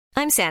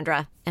I'm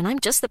Sandra, and I'm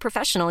just the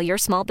professional your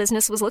small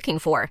business was looking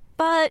for.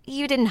 But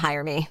you didn't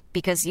hire me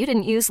because you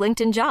didn't use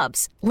LinkedIn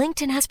Jobs.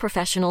 LinkedIn has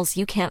professionals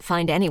you can't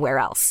find anywhere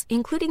else,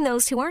 including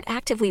those who aren't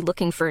actively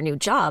looking for a new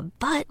job,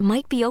 but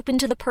might be open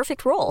to the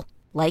perfect role,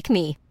 like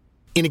me.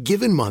 In a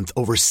given month,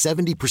 over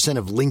 70%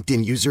 of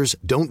LinkedIn users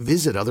don't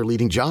visit other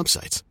leading job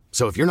sites.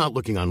 So if you're not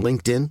looking on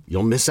LinkedIn,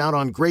 you'll miss out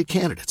on great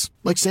candidates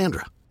like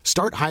Sandra.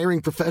 Start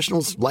hiring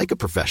professionals like a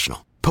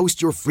professional.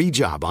 Post your free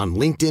job on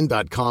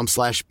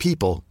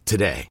linkedin.com/people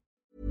today.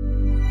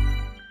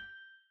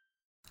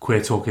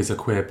 Queer Talk is a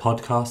queer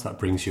podcast that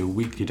brings you a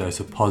weekly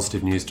dose of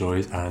positive news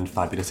stories and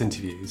fabulous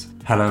interviews.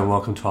 Hello and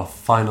welcome to our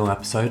final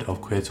episode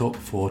of Queer Talk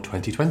for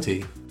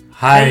 2020.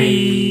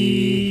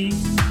 Hi!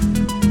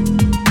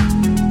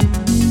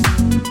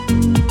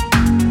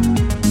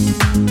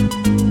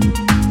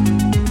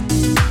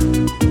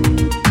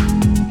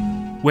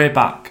 We're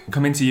back,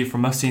 coming to you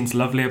from Musseen's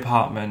lovely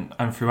apartment,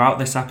 and throughout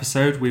this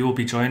episode we will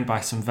be joined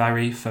by some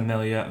very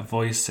familiar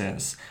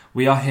voices.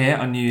 We are here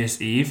on New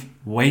Year's Eve,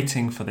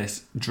 waiting for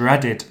this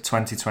dreaded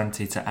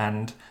 2020 to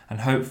end,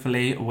 and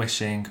hopefully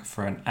wishing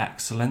for an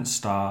excellent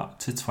start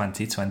to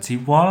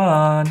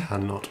 2021.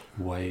 Cannot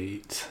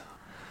wait.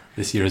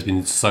 This year has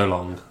been so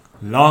long.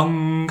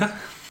 Long!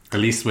 At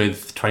least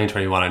with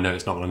 2021, I know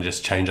it's not going to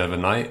just change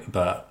overnight,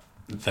 but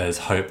there's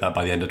hope that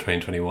by the end of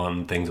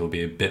 2021 things will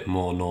be a bit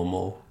more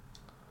normal.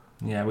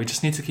 Yeah, we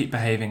just need to keep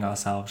behaving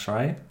ourselves,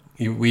 right?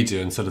 We do,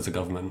 and so does the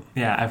government.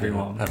 Yeah,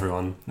 everyone. Yeah,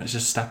 everyone. Let's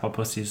just step our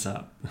pussies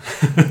up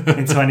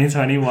in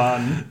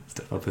 2021.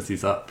 Step our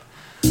pussies up.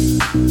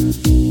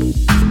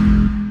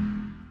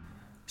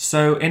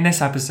 So in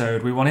this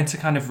episode, we wanted to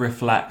kind of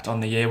reflect on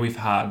the year we've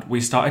had. We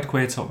started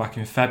Queer Talk back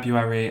in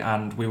February,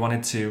 and we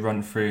wanted to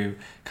run through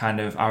kind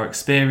of our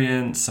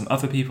experience, some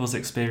other people's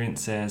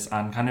experiences,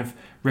 and kind of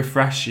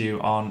refresh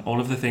you on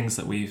all of the things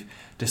that we've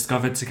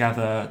discovered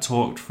together,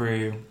 talked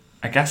through,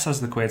 I guess,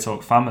 as the Queer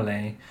Talk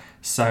family.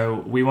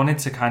 So we wanted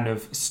to kind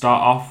of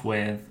start off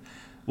with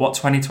what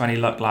 2020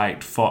 looked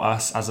like for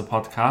us as a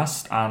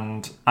podcast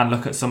and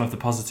look at some of the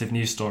positive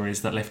news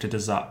stories that lifted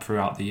us up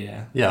throughout the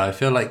year. Yeah, I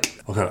feel like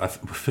I feel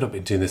like I've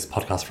been doing this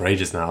podcast for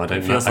ages now. I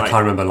can't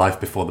remember life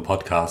before the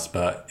podcast,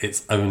 but we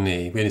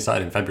only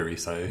started in February,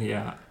 so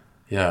yeah.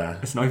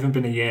 It's not even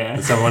been a year.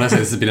 So when I say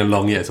this has been a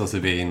long year, it's also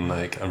been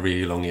like a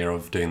really long year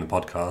of doing the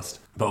podcast.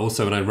 But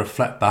also when I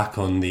reflect back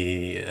on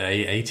the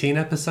 18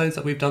 episodes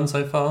that we've done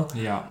so far,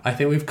 I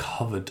think we've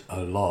covered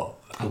a lot.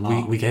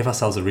 We gave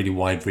ourselves a really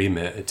wide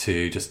remit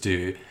to just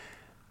do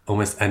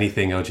almost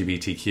anything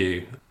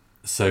LGBTQ.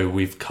 So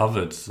we've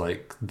covered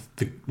like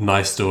the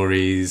nice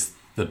stories,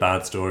 the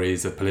bad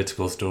stories, the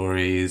political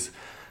stories,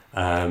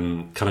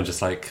 kind of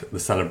just like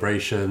the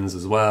celebrations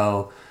as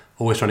well.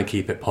 Always trying to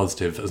keep it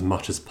positive as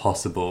much as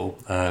possible.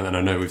 And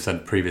I know we've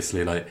said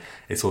previously, like,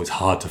 it's always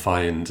hard to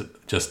find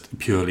just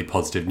purely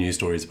positive news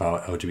stories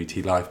about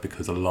LGBT life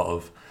because a lot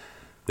of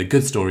the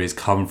good stories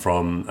come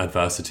from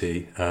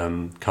adversity,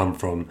 come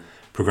from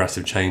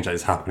progressive change that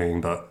is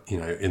happening, but, you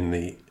know, in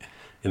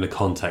the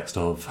context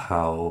of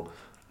how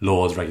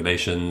laws,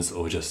 regulations,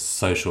 or just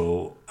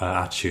social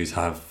attitudes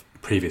have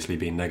previously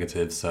been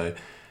negative. So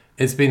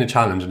it's been a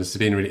challenge, and it's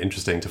been really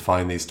interesting to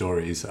find these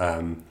stories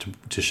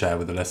to share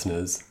with the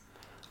listeners.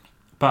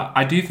 But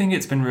I do think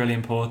it's been really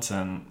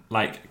important,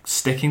 like,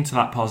 sticking to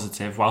that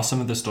positive, while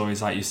some of the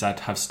stories, like you said,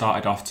 have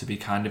started off to be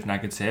kind of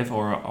negative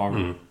or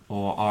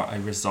are a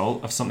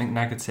result of something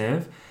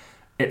negative.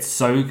 It's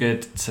so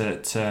good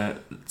to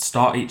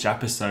start each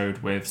episode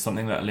with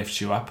something that lifts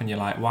you up and you're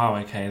like, wow,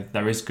 okay,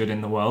 there is good in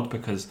the world,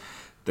 because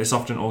this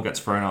often all gets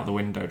thrown out the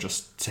window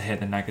just to hear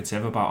the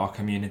negative about our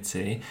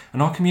community.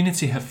 And our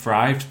community have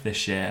thrived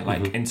this year,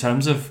 like in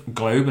terms of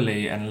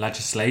globally and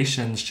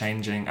legislations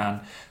changing and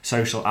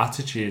social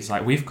attitudes.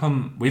 Like we've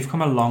come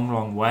a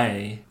long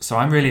way. So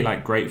I'm really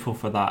like grateful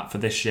for that, for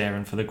this year,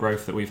 and for the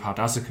growth that we've had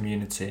as a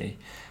community.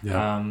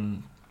 Yeah.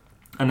 And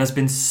there's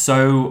been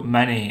so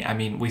many. I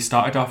mean, we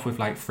started off with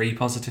like 3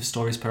 positive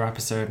stories per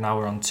episode. Now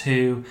we're on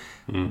 2.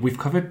 We've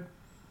covered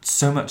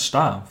so much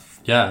stuff.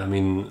 Yeah, I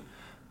mean,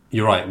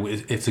 you're right.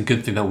 It's a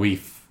good thing that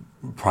we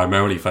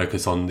primarily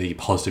focus on the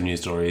positive news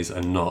stories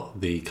and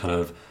not the kind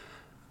of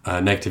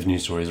negative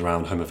news stories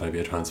around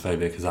homophobia,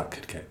 transphobia, because that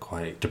could get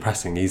quite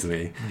depressing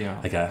easily,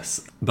 I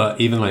guess. But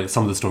even like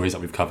some of the stories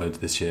that we've covered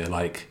this year,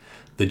 like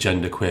the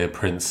genderqueer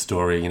Prince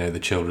story, you know, the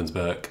children's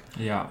book,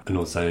 and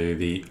also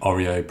the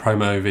Oreo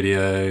promo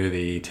video,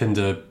 the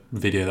Tinder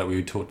video that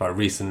we talked about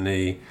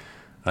recently.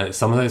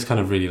 Some of those kind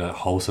of really like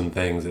wholesome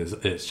things.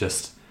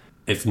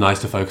 It's nice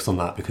to focus on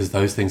that because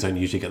those things don't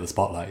usually get the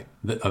spotlight.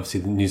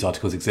 Obviously, the news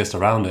articles exist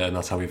around it, and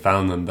that's how we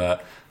found them,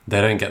 but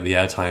they don't get the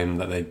airtime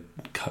that they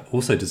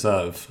also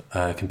deserve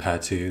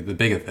compared to the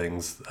bigger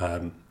things.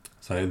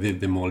 So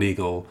the more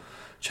legal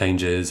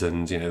changes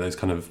and, you know, those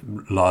kind of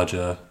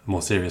larger,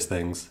 more serious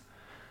things.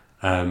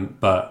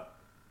 But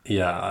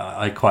yeah,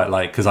 I quite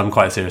like, because I'm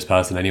quite a serious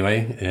person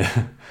anyway.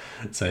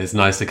 So it's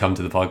nice to come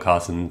to the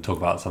podcast and talk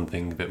about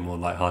something a bit more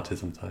lighthearted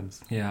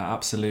sometimes. Yeah,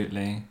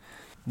 absolutely.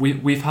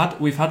 We've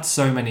had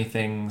so many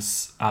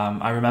things.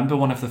 I remember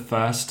one of the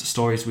first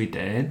stories we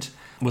did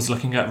was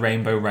looking at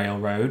Rainbow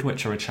Railroad,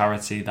 which are a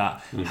charity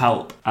that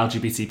help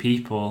LGBT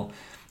people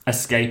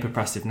escape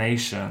oppressive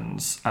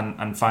nations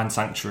and find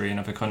sanctuary in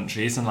other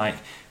countries. And like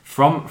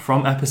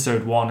from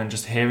episode 1 and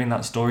just hearing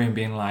that story and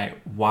being like,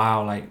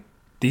 wow, like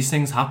these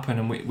things happen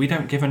and we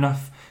don't give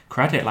enough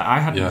credit. Like I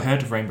hadn't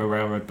heard of Rainbow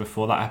Railroad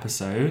before that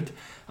episode,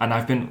 and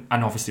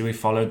obviously we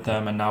followed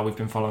them, and now we've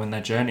been following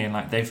their journey, and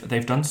like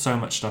they've done so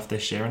much stuff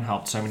this year and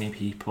helped so many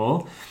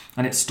people.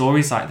 And it's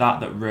stories like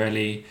that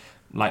really,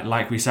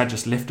 like we said,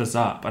 just lift us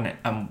up. And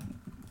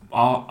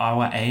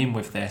our aim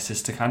with this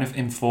is to kind of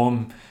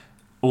inform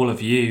all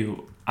of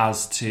you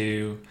as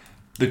to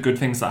the good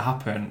things that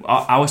happen.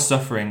 Our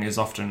suffering is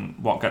often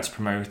what gets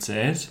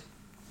promoted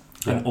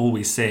and all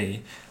we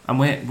see, and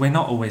we're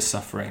not always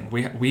suffering.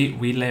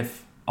 We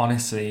live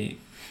honestly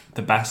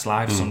the best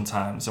lives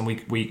sometimes, and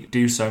we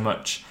do so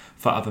much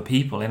for other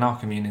people in our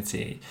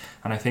community,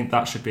 and I think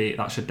that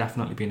should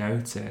definitely be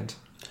noted.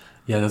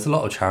 Yeah, there's a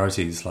lot of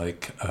charities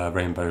like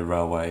Rainbow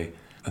Railway.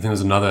 I think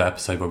there's another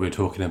episode where we were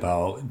talking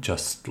about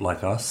Just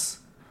Like Us.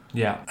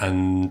 Yeah.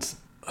 And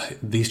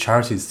these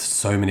charities,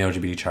 so many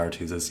LGBT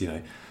charities, as you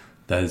know,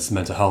 there's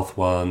mental health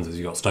ones,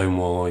 you've got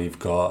Stonewall, you've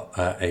got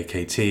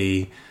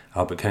AKT,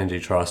 Albert Kennedy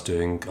Trust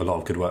doing a lot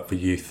of good work for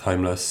youth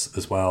homeless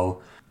as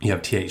well. You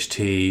have THT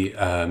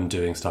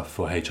doing stuff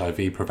for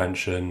HIV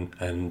prevention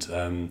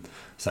and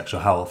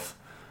sexual health.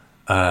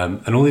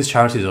 And all these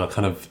charities are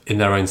kind of in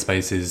their own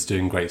spaces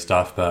doing great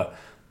stuff, but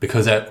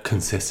because they're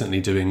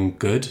consistently doing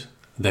good,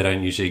 they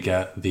don't usually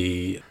get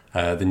the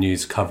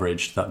news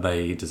coverage that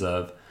they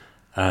deserve.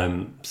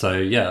 So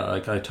yeah,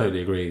 I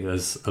totally agree.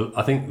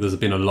 I think there's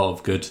been a lot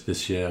of good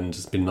this year, and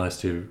it's been nice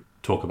to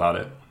talk about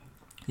it.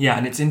 Yeah,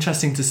 and it's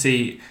interesting to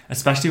see,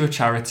 especially with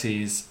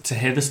charities, to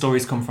hear the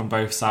stories come from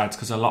both sides,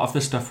 because a lot of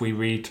the stuff we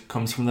read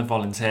comes from the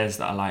volunteers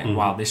that are like,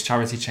 wow, this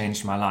charity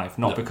changed my life.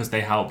 Not because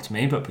they helped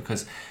me, but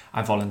because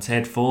I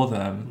volunteered for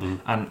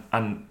them.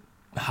 And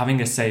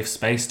having a safe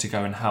space to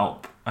go and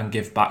help and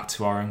give back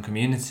to our own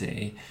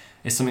community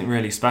is something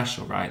really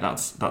special, right?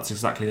 That's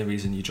exactly the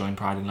reason you joined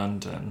Pride in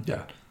London.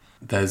 Yeah.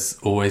 There's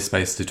always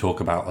space to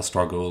talk about our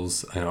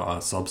struggles, our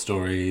sob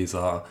stories,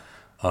 our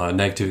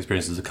negative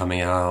experiences are coming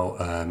out.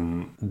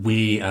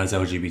 We as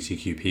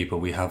LGBTQ people,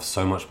 we have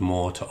so much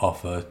more to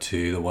offer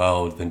to the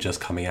world than just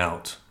coming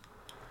out.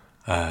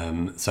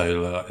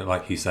 So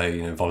like you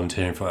say,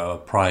 volunteering for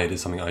Pride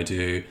is something I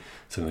do,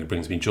 something that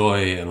brings me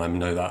joy, and I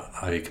know that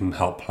I can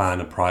help plan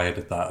a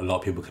Pride that a lot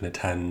of people can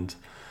attend.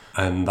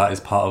 And that is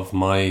part of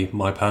my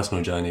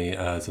personal journey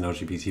as an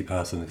LGBT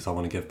person, because I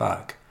want to give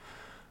back.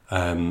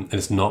 And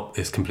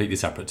it's completely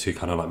separate to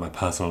kind of like my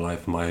personal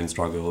life and my own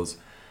struggles.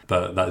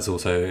 But that is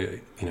also,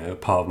 a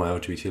part of my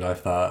LGBT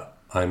life that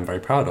I'm very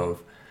proud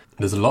of.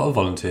 There's a lot of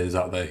volunteers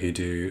out there who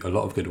do a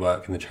lot of good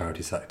work in the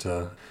charity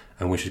sector,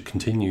 and we should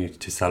continue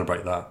to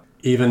celebrate that.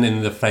 Even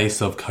in the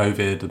face of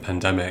COVID, the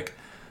pandemic,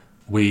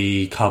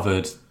 we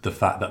covered the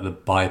fact that the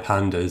Bi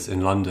Pandas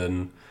in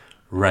London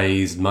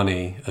raised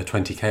money,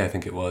 20k I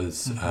think it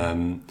was,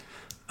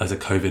 as a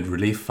COVID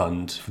relief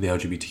fund for the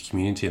LGBT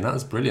community, and that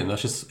was brilliant.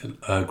 That's just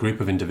a group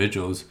of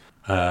individuals,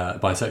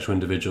 bisexual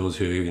individuals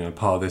who,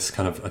 part of this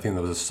kind of, I think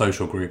there was a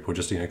social group or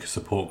just, a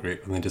support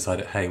group, and they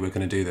decided, hey, we're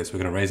going to do this. We're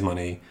going to raise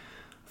money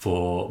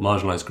for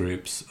marginalised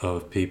groups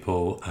of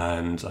people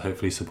and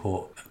hopefully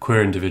support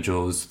queer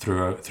individuals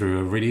through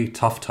a really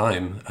tough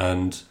time.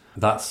 And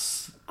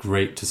that's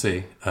great to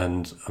see.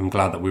 And I'm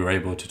glad that we were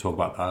able to talk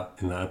about that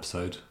in that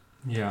episode.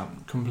 Yeah,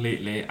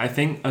 completely. I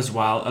think as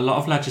well, a lot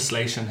of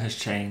legislation has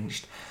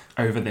changed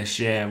over this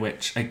year,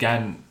 which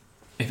again,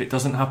 if it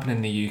doesn't happen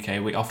in the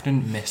UK, we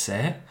often miss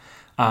it.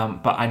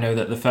 But I know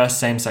that the first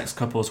same-sex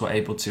couples were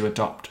able to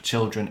adopt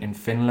children in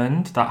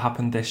Finland. That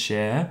happened this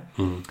year.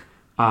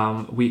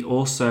 We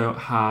also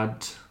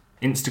had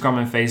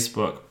Instagram and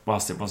Facebook,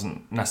 whilst it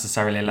wasn't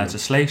necessarily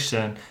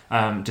legislation,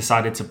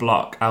 decided to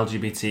block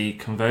LGBT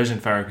conversion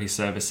therapy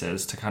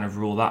services to kind of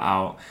rule that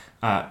out.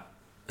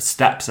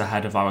 Steps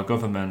ahead of our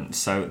government,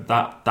 so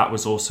that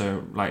was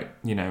also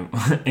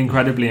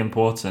incredibly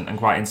important and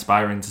quite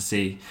inspiring to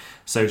see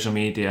social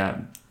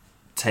media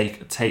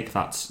take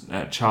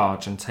that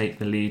charge and take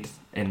the lead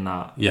in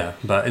that. Yeah,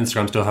 but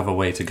Instagram still have a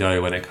way to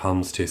go when it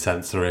comes to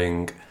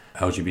censoring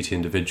LGBT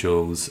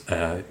individuals,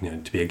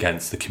 to be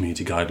against the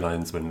community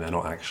guidelines when they're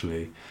not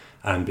actually,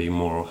 and being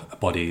more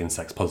body and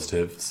sex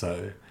positive.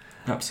 So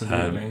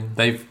absolutely,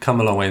 they've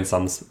come a long way in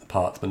some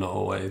parts, but not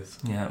always.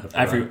 Yeah,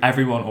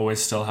 everyone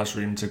always still has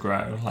room to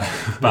grow.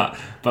 But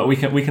we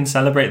can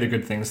celebrate the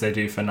good things they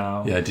do for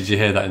now. Yeah, did you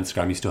hear that,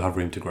 Instagram? You still have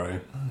room to grow.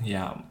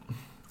 Yeah,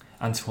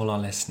 and to all our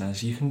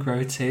listeners, you can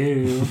grow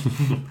too.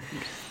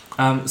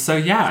 So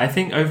yeah, I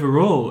think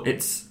overall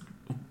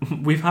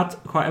we've had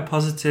quite a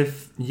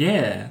positive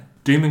year.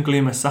 Doom and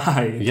gloom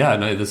aside. Yeah,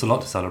 no, there's a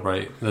lot to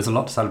celebrate. There's a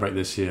lot to celebrate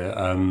this year.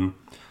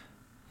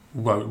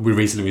 Well,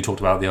 we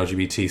talked about the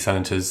LGBT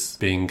senators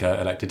being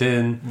elected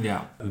in.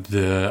 Yeah.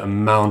 The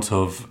amount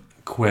of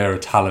queer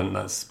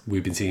talent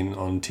we've been seeing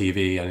on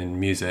TV and in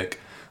music.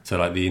 So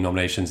like the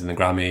nominations in the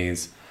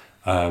Grammys.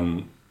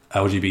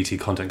 LGBT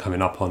content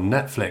coming up on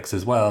Netflix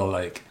as well.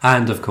 Like,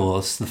 and of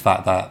course, the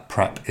fact that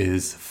PrEP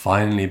is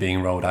finally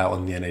being rolled out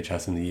on the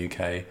NHS in the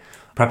UK.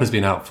 PrEP has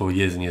been out for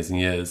years and years and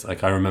years.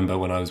 Like, I remember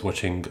when I was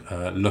watching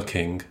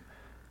Looking,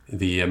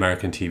 the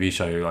American TV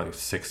show, like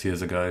 6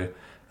 years ago,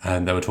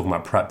 and they were talking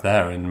about PrEP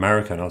there in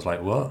America, and I was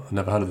like, what? I've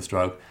never heard of this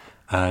drug.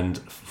 And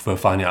for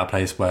finding out a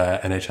place where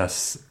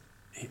NHS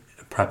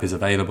PrEP is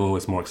available,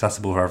 it's more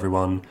accessible for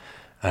everyone,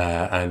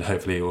 and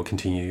hopefully it will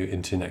continue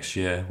into next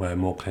year where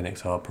more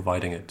clinics are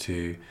providing it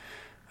to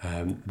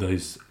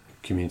those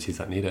communities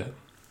that need it.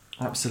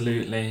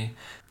 Absolutely.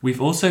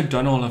 We've also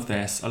done all of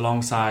this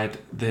alongside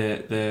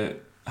the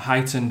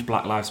heightened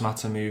Black Lives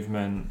Matter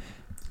movement,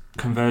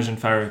 conversion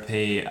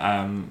therapy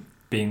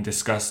being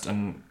discussed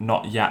and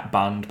not yet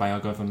banned by our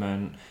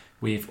government.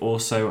 We've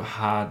also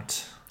had...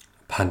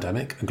 a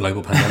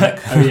global pandemic.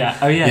 oh yeah,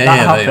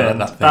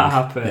 that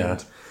happened. Yeah.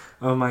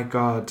 Oh my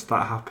God,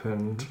 that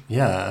happened.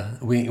 Yeah,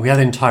 we had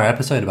an entire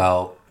episode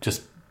about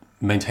just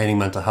maintaining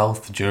mental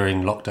health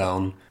during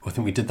lockdown. I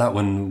think we did that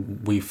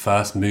when we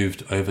first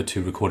moved over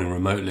to recording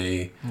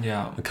remotely.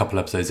 Yeah. A couple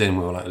episodes in,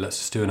 we were like, let's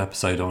just do an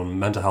episode on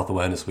Mental Health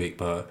Awareness Week,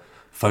 but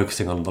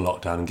focusing on the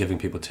lockdown and giving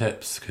people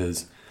tips,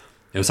 because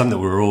it was something that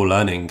we were all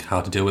learning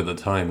how to deal with at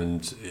the time.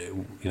 And,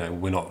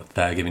 we're not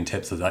there giving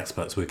tips as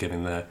experts.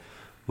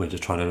 We're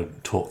just trying to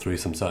talk through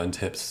some certain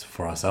tips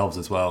for ourselves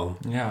as well.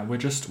 Yeah, we're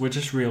just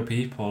real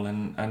people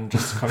and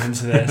just come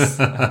into this.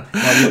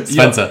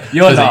 Spencer,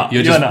 you're not.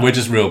 We're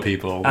just real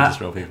people. We're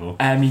just real people.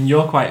 I mean,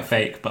 you're quite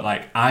fake, but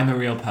like I'm a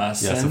real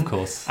person. Yes, of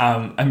course.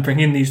 And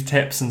bringing these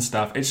tips and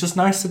stuff, it's just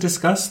nice to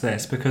discuss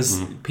this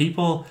because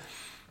people.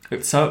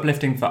 It's so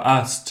uplifting for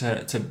us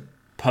to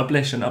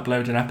publish and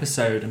upload an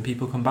episode, and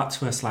people come back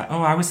to us like,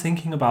 oh, I was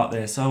thinking about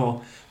this,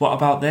 oh, what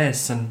about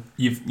this? And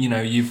you've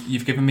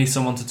given me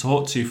someone to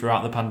talk to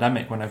throughout the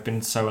pandemic when I've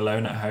been so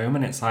alone at home.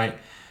 And it's like,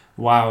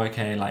 wow,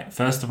 okay, like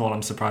first of all,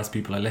 I'm surprised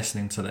people are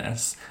listening to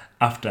this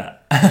after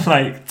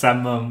like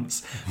 10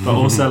 months, but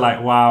also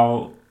like,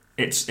 wow,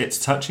 it's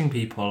touching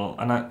people,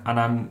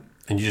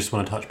 and you just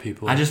want to touch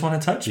people. I just want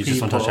to touch people. You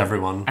just want to touch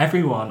everyone.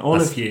 Everyone, all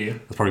of you.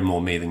 That's probably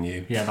more me than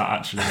you. Yeah, that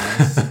actually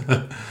is.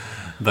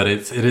 But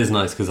it is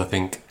nice because I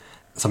think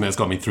something that's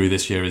got me through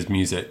this year is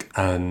music.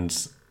 And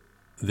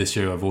this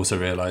year I've also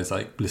realised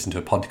like listening to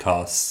a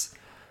podcast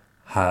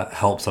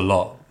helps a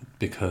lot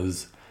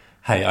because,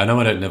 hey, I know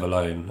I don't live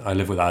alone. I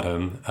live with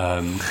Adam.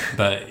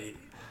 But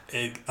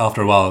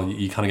after a while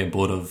you kind of get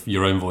bored of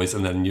your own voice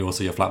and then your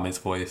flatmate's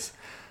voice.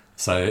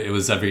 So it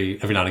was every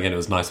now and again it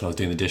was nice when I was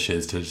doing the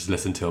dishes to just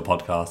listen to a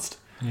podcast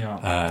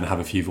and have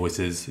a few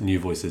new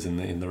voices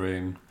in the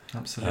room.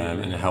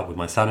 Absolutely. And it helped with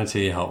my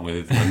sanity, it helped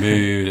with my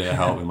mood, it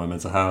helped with my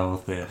mental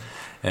health, it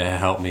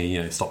helped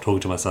me, stop talking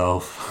to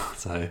myself.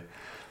 So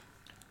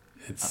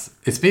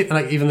it's been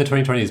like, even the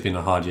 2020 has been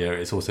a hard year.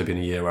 It's also been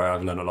a year where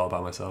I've learned a lot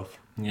about myself.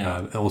 Yeah.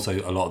 And also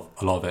a lot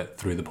of it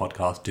through the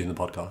podcast, doing the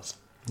podcast.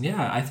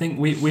 Yeah, I think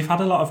we've had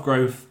a lot of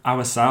growth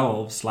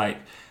ourselves, like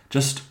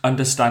just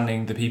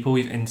understanding the people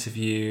we've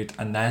interviewed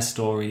and their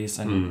stories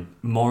and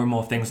more and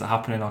more things that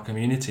happen in our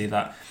community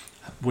that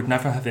would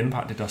never have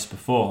impacted us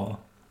before.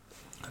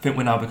 I think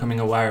we're now becoming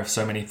aware of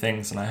so many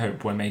things, and I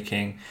hope we're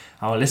making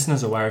our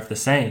listeners aware of the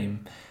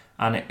same.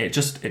 And it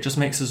just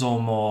makes us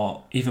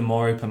all even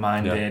more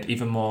open-minded,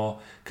 even more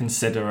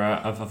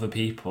considerate of other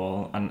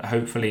people, and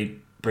hopefully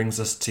brings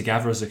us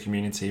together as a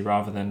community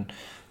rather than,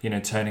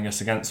 turning us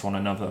against one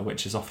another,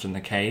 which is often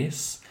the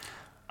case.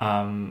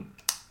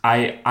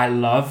 I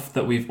love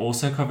that we've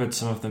also covered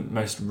some of the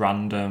most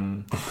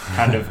random,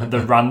 kind of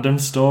the random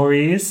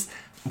stories.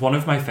 One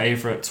of my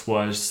favourites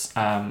was,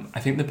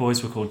 I think the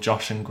boys were called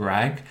Josh and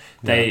Greg.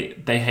 They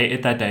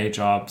hated their day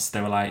jobs.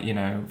 They were like,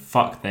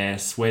 fuck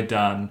this, we're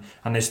done.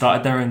 And they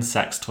started their own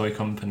sex toy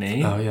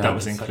company that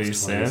was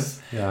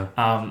inclusive. Yeah.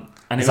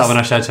 And is that when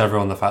I shared to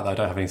everyone the fact that I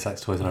don't have any sex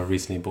toys and I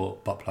recently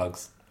bought butt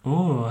plugs?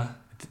 Ooh.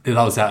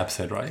 That was that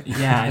episode, right?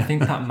 Yeah, I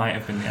think that might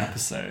have been the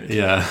episode.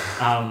 Yeah.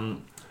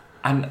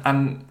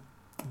 And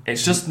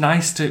it's just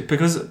nice to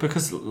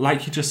because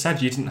like you just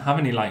said, you didn't have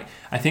any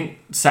I think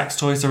sex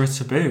toys are a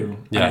taboo,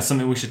 and it's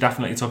something we should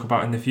definitely talk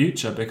about in the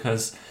future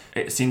because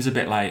it seems a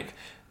bit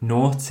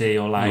naughty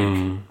or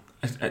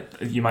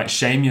you might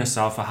shame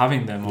yourself for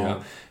having them,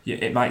 or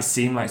it might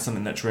seem like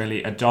something that's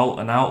really adult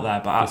and out there,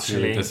 but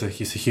actually it's a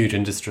huge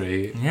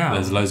industry. Yeah,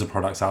 there's loads of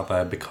products out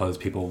there because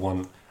people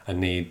want and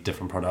need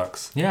different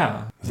products.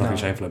 Yeah, there's nothing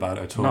shameful about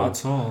it at all. Not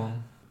at all.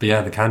 But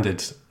yeah, the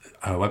Candid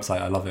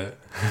website, I love it.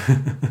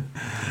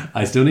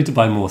 I still need to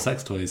buy more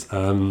sex toys.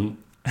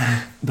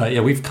 But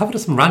yeah, we've covered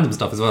some random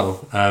stuff as well,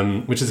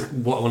 which is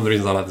one of the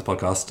reasons I like this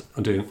podcast.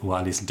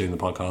 At least doing the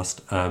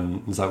podcast,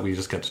 is that we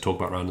just get to talk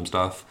about random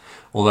stuff.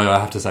 Although I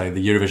have to say,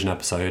 the Eurovision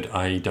episode,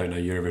 I don't know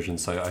Eurovision,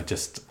 so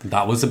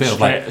that was a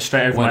bit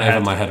straight went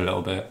over my head a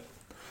little bit.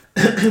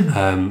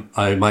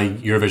 My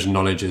Eurovision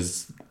knowledge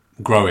is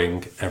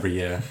growing every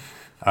year.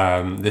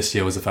 This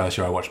year was the first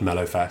year I watched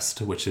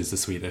Mellowfest, which is the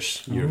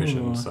Swedish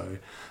Eurovision. Ooh. So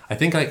I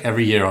think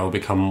every year I will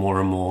become more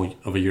and more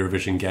of a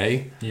Eurovision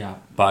gay. Yeah.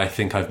 But I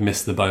think I've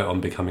missed the boat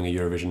on becoming a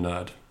Eurovision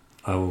nerd.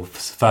 I will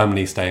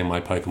firmly stay in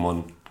my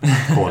Pokemon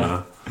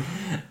corner.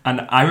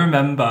 And I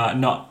remember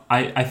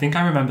I think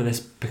I remember this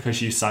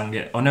because you sang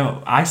it. Oh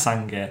no, I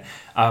sang it.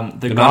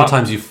 The amount of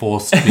times you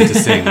forced me to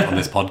sing on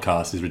this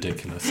podcast is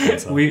ridiculous.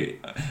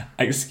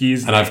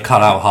 Excuse me. And I've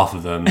cut out half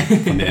of them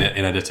in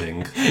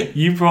editing.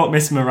 You brought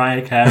Miss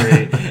Mariah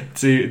Carey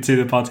to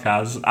the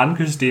podcast and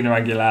Christina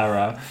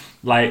Aguilera.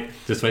 Like,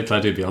 just wait till I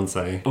do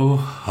Beyonce. Oh,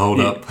 hold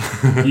up!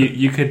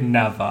 you could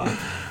never.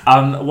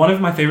 One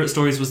of my favourite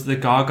stories was the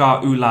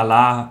Gaga Ooh La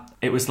La.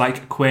 It was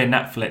like queer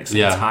Netflix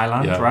in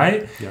Thailand,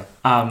 right? Yeah.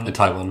 In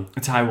Taiwan.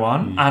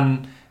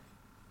 And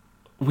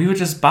we were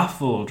just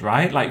baffled,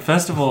 right? Like,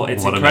 first of all,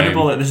 it's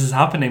incredible that this is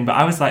happening, but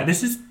I was like,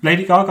 this is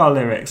Lady Gaga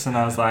lyrics, and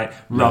I was like,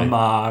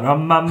 Rama,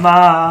 Rama,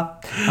 Ma.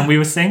 And we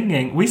were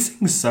singing. We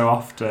sing so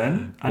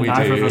often, and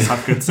neither of us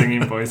have good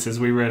singing voices.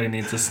 We really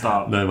need to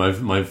stop. No,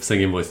 my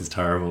singing voice is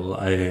terrible.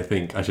 I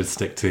think I should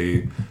stick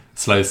to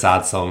slow,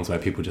 sad songs where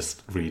people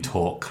just really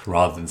talk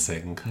rather than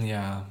sing.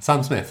 Yeah.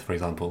 Sam Smith, for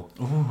example.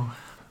 Ooh.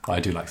 I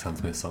do like Sam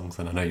Smith songs,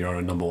 and I know you're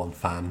a number one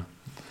fan.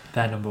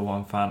 Their number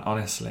one fan,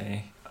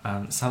 honestly.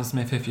 Sam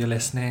Smith, if you're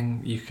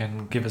listening, you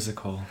can give us a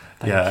call.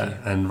 Thank you.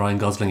 And Ryan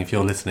Gosling, if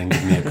you're listening,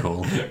 give me a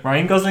call.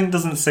 Ryan Gosling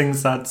doesn't sing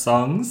sad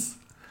songs.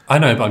 I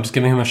know, but I'm just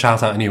giving him a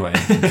shout out anyway.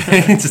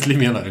 Just leave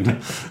me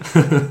alone.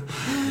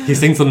 He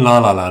sings on La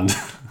La Land.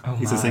 Oh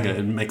He's a singer,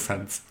 it makes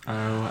sense.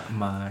 Oh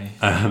my.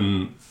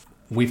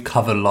 We've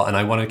covered a lot, and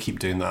I want to keep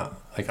doing that.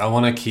 Like, I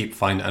want to keep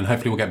finding, and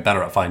hopefully we'll get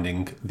better at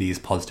finding these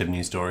positive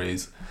news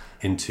stories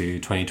into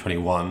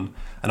 2021.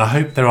 And I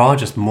hope there are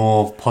just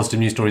more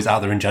positive news stories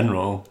out there in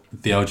general.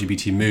 The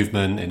LGBT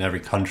movement in every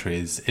country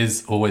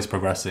is always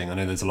progressing. I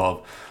know there's a lot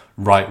of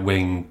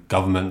right-wing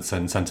governments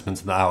and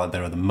sentiments that are out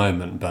there at the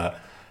moment, but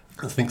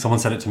I think someone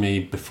said it to me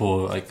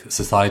before, like,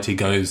 society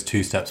goes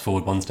 2 steps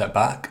forward, 1 step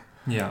back.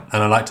 Yeah.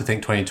 And I like to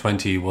think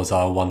 2020 was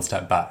our 1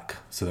 step back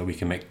so that we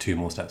can make 2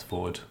 more steps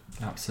forward.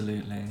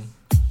 Absolutely.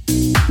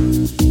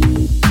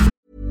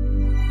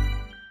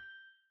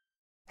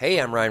 Hey,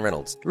 I'm Ryan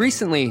Reynolds.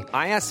 Recently,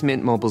 I asked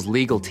Mint Mobile's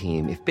legal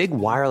team if big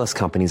wireless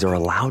companies are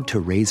allowed to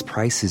raise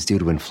prices due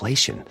to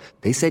inflation.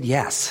 They said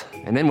yes.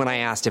 And then when I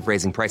asked if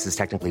raising prices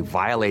technically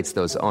violates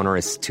those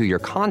onerous 2-year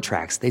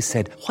contracts, they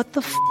said, "What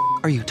the f***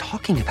 are you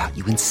talking about,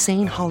 you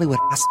insane Hollywood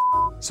ass?"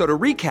 So to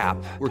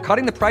recap, we're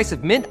cutting the price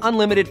of Mint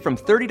Unlimited from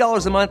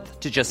 $30 a month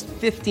to just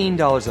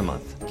 $15 a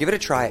month. Give it a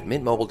try at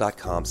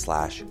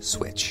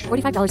mintmobile.com/switch.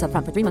 $45 up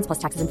front for 3 months plus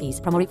taxes and fees.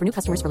 Promo rate for new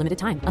customers for limited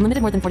time.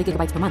 Unlimited more than 40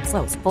 gigabytes per month.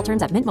 Slows full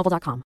terms at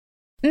mintmobile.com.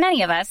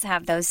 Many of us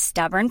have those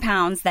stubborn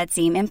pounds that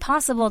seem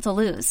impossible to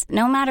lose,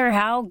 no matter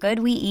how good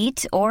we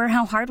eat or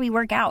how hard we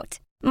work out.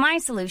 My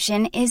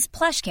solution is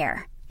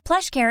PlushCare.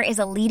 PlushCare is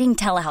a leading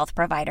telehealth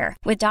provider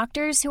with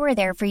doctors who are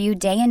there for you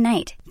day and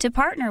night to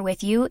partner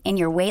with you in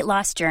your weight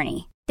loss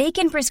journey. They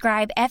can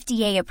prescribe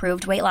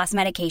FDA-approved weight loss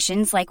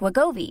medications like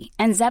Wegovy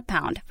and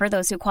Zepbound for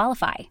those who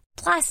qualify.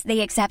 Plus,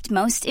 they accept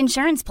most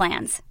insurance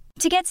plans.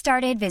 To get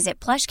started, visit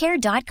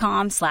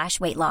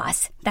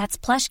plushcare.com/weightloss. That's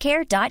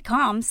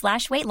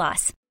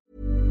plushcare.com/weightloss.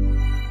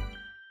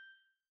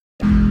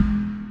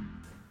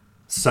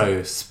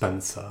 So,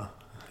 Spencer.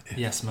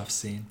 Yes,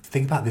 Mufseen.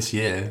 Think about this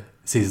year,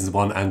 seasons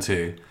 1 and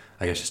 2,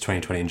 I guess just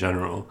 2020 in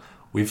general.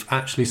 We've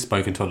actually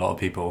spoken to a lot of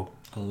people.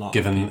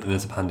 Given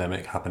there's a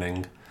pandemic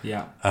happening.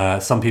 Yeah.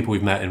 Some people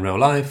we've met in real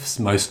life.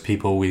 Most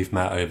people we've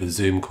met over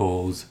Zoom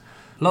calls.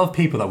 A lot of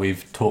people that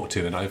we've talked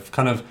to. And I've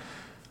kind of...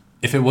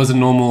 If it was a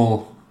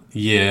normal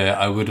year,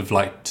 I would have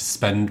liked to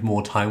spend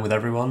more time with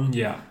everyone.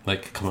 Yeah.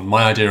 Like, come on.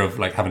 My idea of,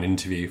 like, having an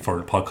interview for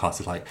a podcast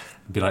is, like,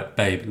 be like,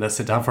 babe, let's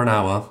sit down for an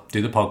hour,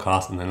 do the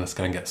podcast, and then let's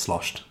go and get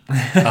sloshed.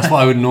 That's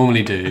what I would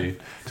normally do.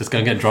 Just go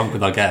and get drunk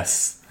with our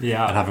guests.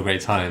 Yeah. And have a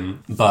great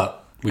time.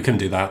 But we couldn't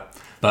do that.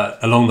 But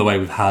along the way,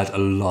 we've had a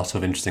lot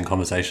of interesting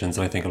conversations,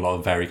 and I think a lot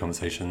of varied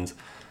conversations.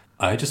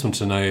 I just want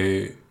to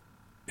know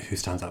who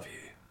stands out for you.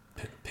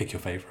 Pick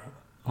your favourite.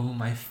 Oh,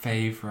 my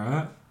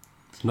favourite?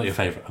 Not your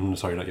favourite. I'm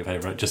sorry, not your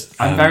favourite. Just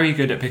I'm very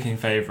good at picking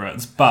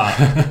favourites, but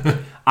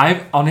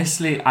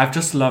I've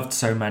just loved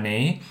so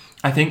many.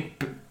 I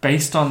think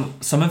based on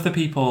some of the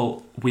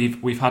people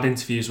we've had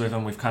interviews with,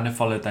 and we've kind of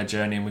followed their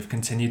journey, and we've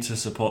continued to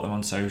support them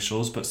on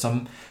socials. But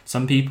some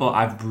people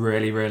I've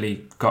really,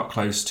 really got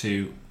close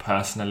to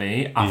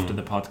personally after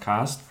the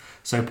podcast.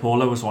 So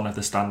Paula was one of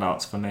the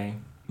standouts for me.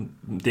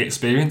 The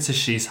experiences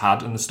she's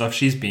had and the stuff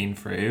she's been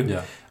through,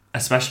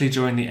 especially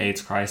during the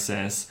AIDS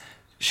crisis,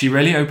 she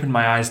really opened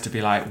my eyes to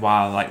be like,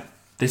 wow, like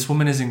this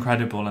woman is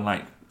incredible, and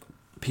like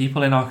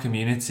people in our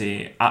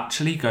community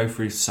actually go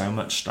through so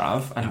much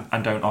stuff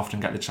and don't often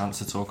get the chance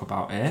to talk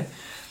about it.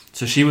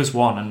 So she was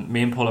one, and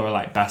me and Paula are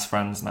like best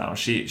friends now.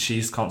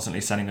 She's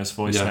constantly sending us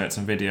voice notes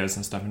and videos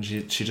and stuff, and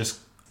she just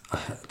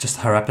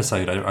her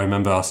episode, I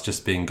remember us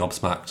just being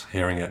gobsmacked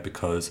hearing it,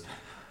 because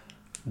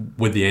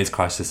with the AIDS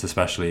crisis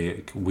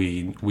especially,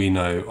 we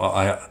know,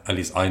 at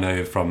least I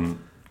know from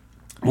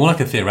more like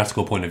a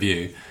theoretical point of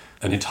view,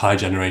 an entire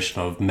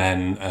generation of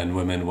men and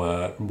women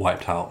were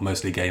wiped out,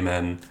 mostly gay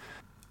men.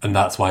 And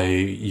that's why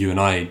you and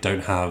I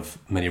don't have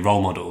many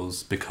role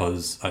models,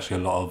 because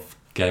actually a lot of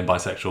gay and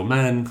bisexual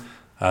men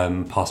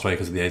passed away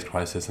because of the AIDS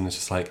crisis, and it's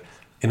just like,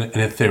 in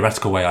a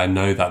theoretical way, I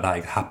know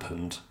that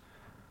happened.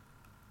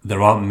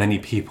 There aren't many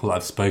people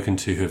I've spoken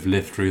to who have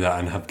lived through that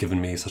and have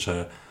given me such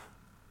a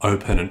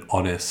open and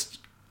honest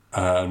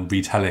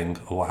retelling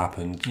of what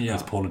happened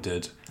as Paula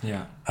did.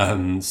 Yeah.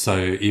 So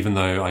even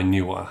though I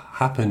knew what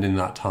happened in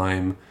that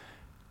time,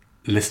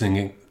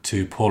 listening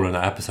to Paula in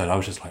that episode, I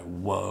was just like,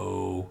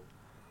 whoa.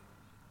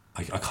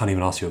 I can't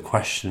even ask you a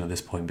question at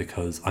this point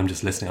because I'm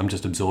just listening. I'm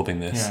just absorbing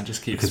this. Yeah,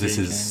 just keep because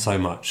speaking. This is so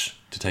much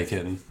to take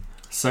in.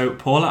 So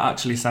Paula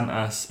actually sent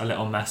us a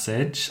little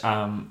message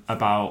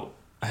about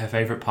her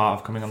favourite part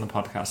of coming on the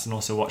podcast and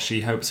also what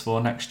she hopes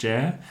for next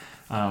year.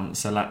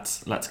 So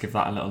let's give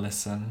that a little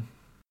listen.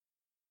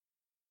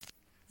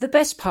 The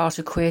best part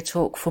of Queer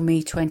Talk for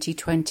me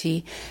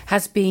 2020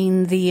 has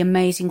been the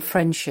amazing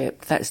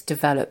friendship that's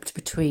developed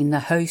between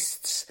the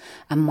hosts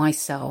and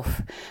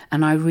myself,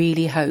 and I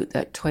really hope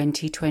that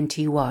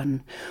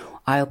 2021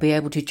 I'll be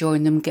able to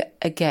join them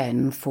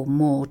again for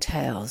more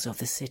Tales of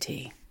the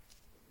City.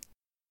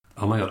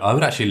 Oh my God, I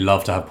would actually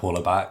love to have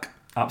Paula back.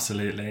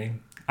 Absolutely.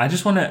 I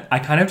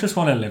kind of just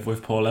want to live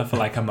with Paula for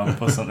like a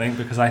month or something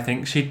because I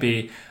think she'd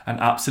be an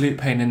absolute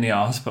pain in the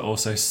arse but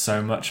also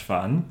so much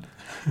fun.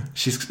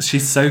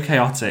 She's so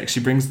chaotic. She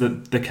brings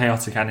the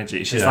chaotic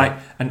energy. She's like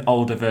an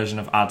older version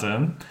of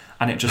Adam,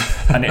 and it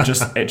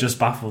just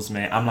baffles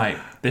me. I'm like,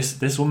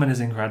 this woman is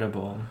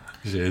incredible.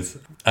 She is.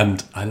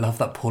 And I love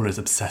that Paula is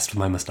obsessed with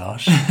my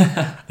moustache.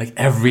 Like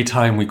every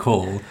time we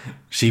call,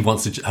 she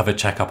wants to have a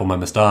checkup on my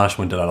moustache.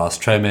 When did I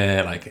last trim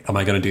it? Like, am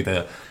I going to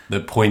do the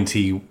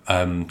pointy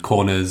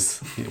corners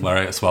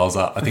where it swells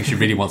up? I think she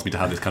really wants me to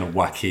have this kind of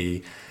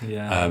wacky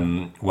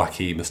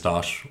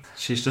moustache.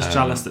 She's just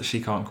jealous that she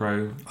can't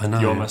grow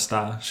your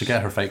moustache. She'll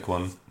get her fake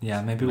one.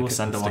 Yeah, maybe we'll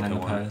send her one in the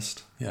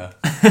post. Yeah,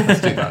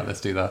 let's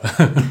do that.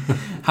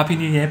 Happy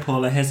New Year,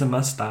 Paula. Here's a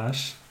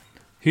moustache.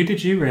 Who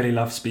did you really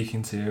love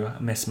speaking to,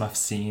 Miss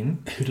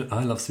Mufseen? Who did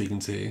I love speaking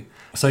to?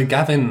 So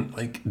Gavin,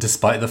 like,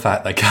 despite the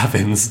fact that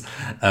Gavin's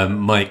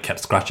mic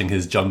kept scratching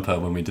his jumper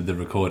when we did the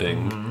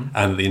recording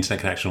and the internet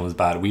connection was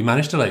bad, we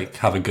managed to like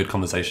have a good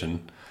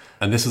conversation.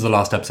 And this was the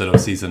last episode of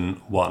season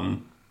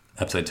 1,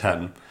 episode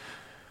 10.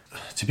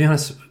 To be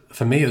honest,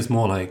 for me, it was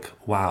more like,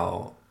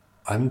 wow,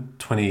 I'm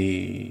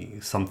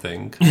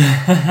 20-something,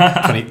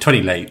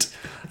 20 late,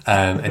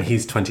 and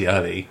he's 20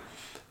 early,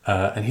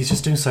 and he's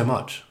just doing so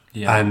much.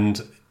 Yeah.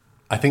 And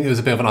I think it was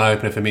a bit of an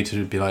eye-opener for me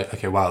to be like,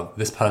 okay, wow,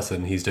 this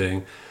person, he's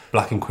doing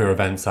black and queer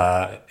events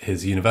at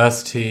his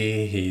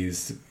university,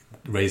 he's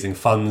raising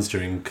funds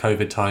during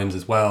COVID times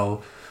as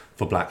well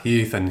for black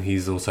youth, and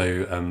he's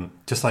also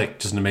just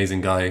an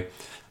amazing guy,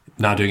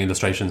 now doing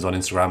illustrations on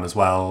Instagram as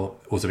well,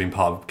 also being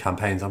part of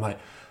campaigns. I'm like,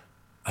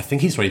 I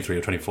think he's 23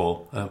 or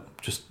 24.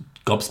 Just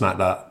gobsmacked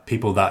that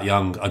people that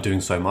young are doing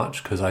so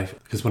much, because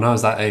when I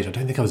was that age, I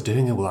don't think I was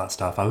doing all that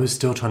stuff. I was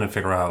still trying to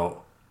figure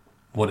out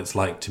what it's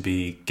like to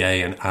be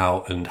gay and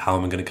out and how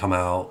am I going to come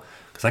out.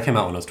 Because I came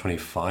out when I was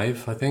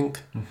 25, I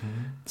think.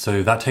 Mm-hmm.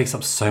 So that takes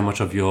up so much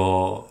of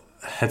your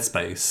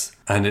headspace.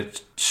 And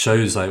it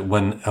shows like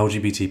when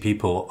LGBT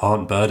people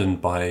aren't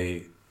burdened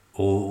by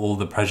all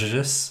the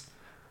prejudice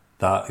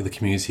that the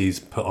communities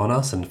put on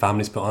us and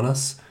families put on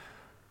us,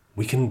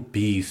 we can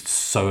be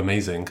so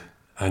amazing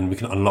and we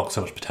can unlock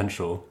so much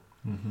potential.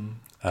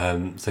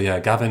 Mm-hmm. So yeah,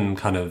 Gavin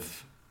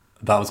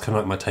that was kind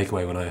of like my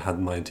takeaway when I had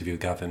my interview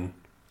with Gavin.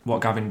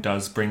 What Gavin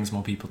does brings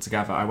more people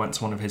together. I went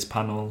to one of his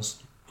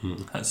panels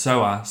at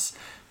SOAS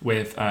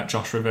with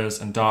Josh Rivers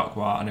and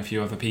Darkwar and a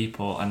few other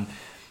people, and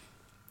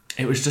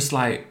it was just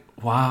like,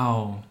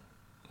 wow,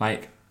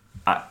 like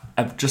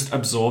just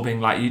absorbing,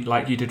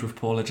 like you did with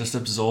Paula, just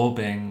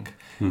absorbing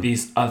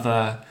these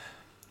other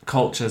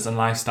cultures and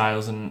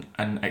lifestyles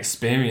and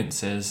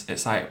experiences.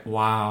 It's like,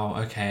 wow,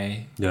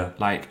 okay. Yeah.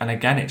 Like, and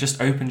again, it just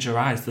opens your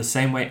eyes the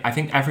same way. I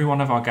think every one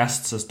of our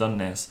guests has done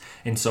this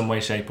in some way,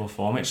 shape or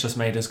form. It's just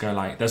made us go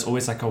like, there's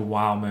always like a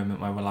wow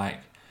moment where we're like,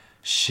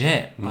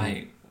 shit,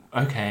 like,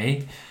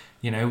 okay,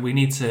 we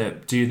need to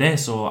do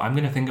this, or I'm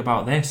going to think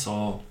about this,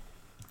 or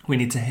we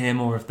need to hear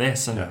more of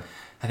this. And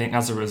I think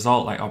as a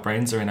result, like, our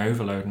brains are in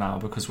overload now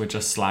because we're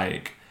just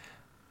like,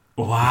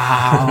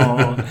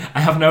 wow.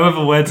 I have no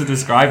other word to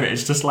describe it.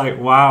 It's just like,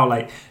 wow,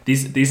 like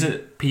these are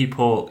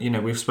people,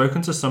 we've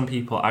spoken to some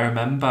people. I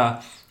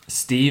remember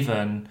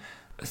Stephen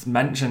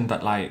mentioned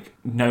that, like,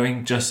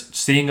 just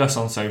seeing us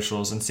on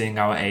socials and seeing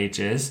our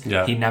ages,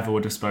 he never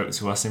would have spoke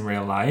to us in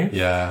real life,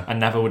 and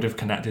never would have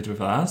connected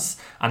with us.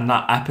 And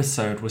that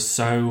episode was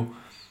so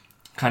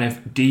kind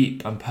of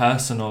deep and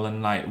personal,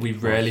 and like we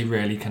really,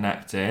 really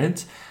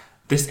connected.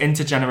 This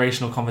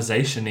intergenerational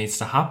conversation needs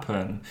to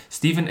happen.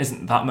 Stephen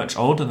isn't that much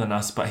older than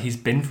us, but he's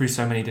been through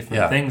so many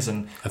different things,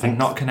 and I think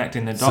not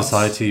connecting the dots.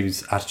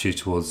 Society's attitude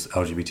towards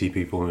LGBT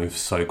people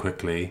moves so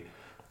quickly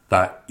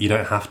that you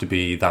don't have to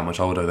be that much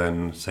older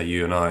than, say,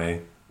 you and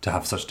I to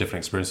have such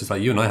different experiences.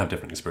 Like, you and I have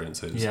different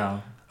experiences. Yeah.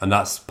 And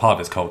that's part of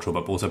its cultural,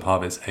 but also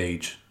part of its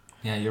age.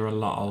 Yeah, you're a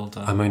lot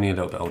older. I'm only a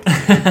little bit older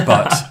than you,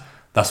 but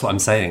that's what I'm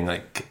saying.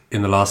 Like,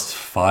 in the last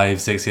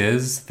 5-6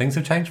 years, things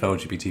have changed for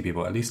LGBT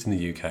people, at least in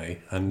the UK,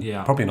 and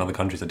probably in other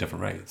countries at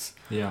different rates.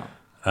 Yeah.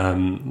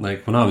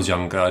 Like when I was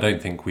younger, I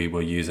don't think we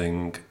were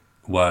using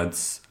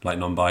words like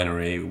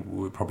non-binary.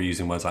 We were probably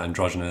using words like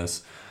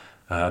androgynous.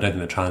 I don't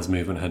think the trans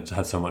movement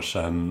had so much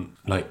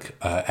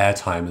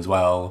airtime as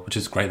well, which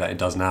is great that it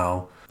does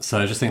now. So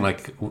I just think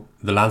like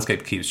the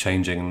landscape keeps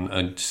changing,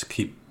 and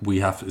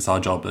it's our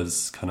job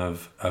as kind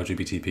of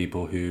LGBT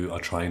people who are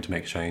trying to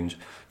make change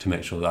to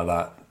make sure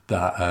that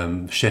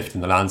shift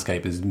in the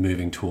landscape is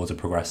moving towards a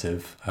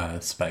progressive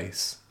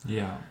space.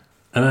 Yeah.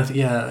 And I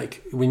think,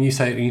 like when you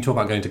talk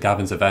about going to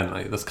Gavin's event,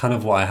 like that's kind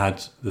of what I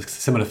had, the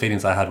similar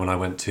feelings I had when I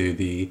went to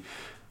the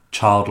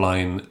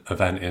Childline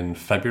event in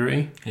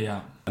February.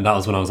 Yeah. And that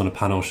was when I was on a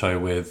panel show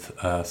with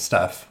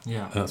Steph.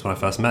 Yeah. And that's when I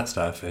first met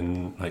Steph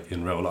in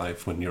real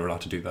life, when you're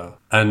allowed to do that.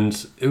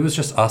 And it was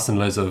just us and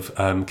loads of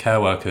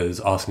care workers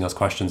asking us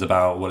questions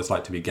about what it's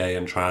like to be gay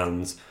and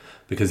trans,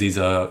 because these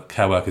are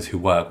care workers who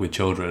work with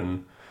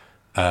children.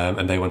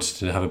 And they wanted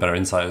to have a better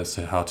insight as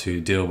to how to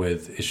deal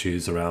with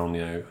issues around,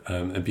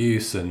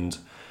 abuse and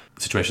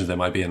situations they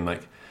might be in.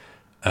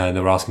 And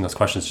they were asking us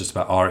questions just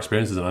about our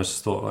experiences, and I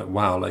just thought, like,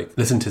 wow, like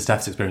listening to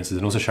Steph's experiences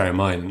and also sharing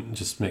mine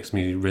just makes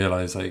me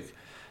realise, like,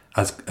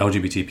 as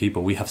LGBT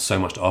people, we have so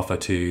much to offer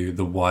to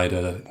the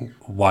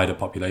wider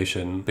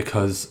population,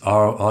 because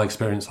our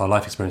experience, our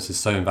life experience, is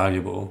so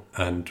invaluable,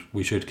 and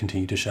we should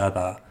continue to share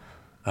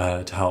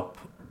that to help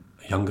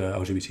younger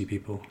LGBT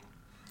people.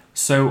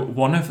 So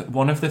one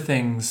of the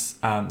things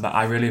that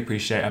I really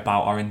appreciate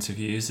about our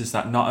interviews is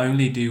that not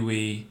only do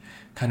we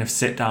kind of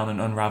sit down and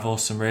unravel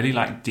some really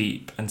like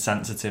deep and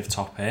sensitive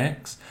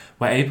topics,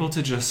 we're able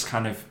to just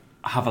kind of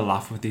have a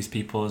laugh with these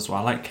people as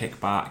well, like kick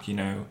back,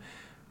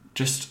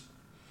 just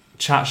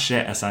chat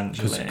shit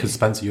essentially. Because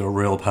Spencer, you're a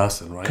real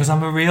person, right? Because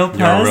I'm a real person.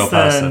 You're a real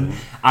person.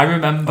 I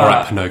remember... All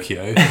right,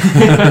 Pinocchio.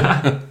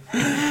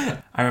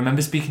 I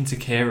remember speaking to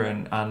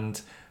Kieran,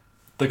 and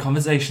the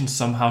conversation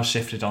somehow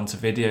shifted onto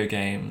video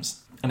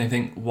games. And I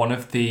think one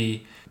of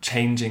the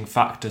changing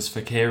factors for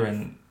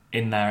Kieran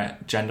in their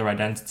gender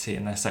identity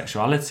and their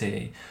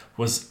sexuality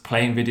was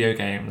playing video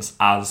games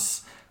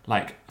as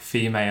like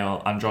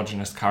female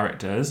androgynous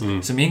characters.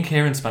 So me and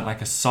Kieran spent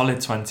like a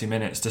solid 20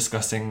 minutes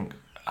discussing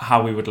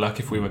how we would look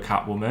if we were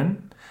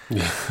Catwoman.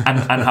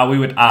 and how we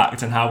would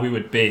act and how we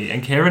would be.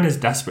 And Kieran is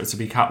desperate to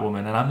be Catwoman,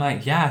 and I'm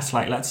like, yes,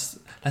 like let's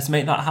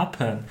make that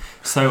happen.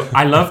 So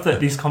I love that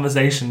these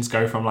conversations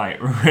go from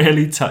like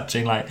really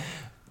touching, like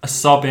a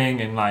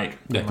sobbing and like...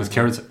 Yeah, because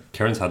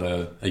Kieran's had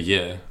a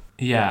year.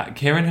 Yeah,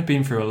 Kieran had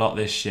been through a lot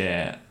this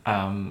year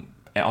on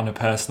a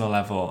personal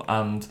level,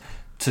 and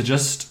to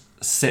just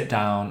sit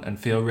down and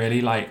feel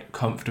really like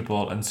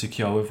comfortable and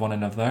secure with one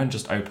another and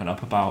just open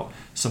up about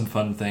some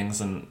fun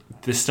things. And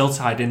they're still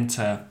tied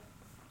into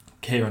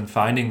Kieran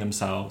finding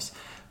themselves,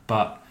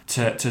 but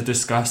to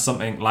discuss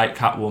something like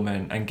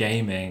Catwoman and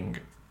gaming,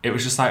 it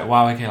was just like,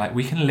 wow, okay, like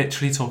we can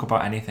literally talk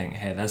about anything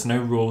here. There's no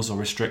rules or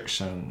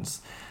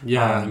restrictions.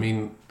 Yeah, I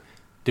mean,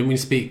 didn't we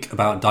speak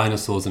about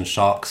dinosaurs and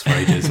sharks for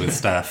ages with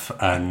Steph?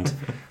 And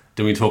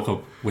didn't we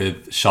talk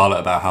with Charlotte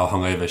about how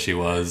hungover she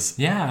was?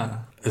 Yeah.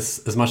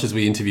 As much as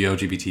we interview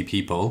LGBT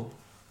people,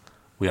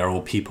 we are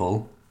all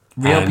people.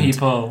 Real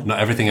people. Not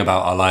everything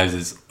about our lives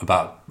is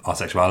about our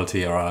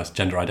sexuality or our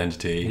gender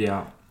identity.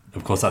 Yeah.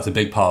 Of course, that's a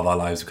big part of our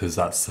lives, because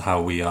that's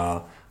how we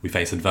are. We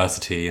face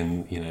adversity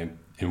and,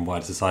 in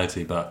wider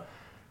society. But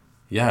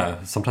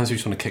yeah, sometimes we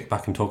just want to kick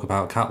back and talk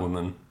about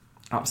Catwoman.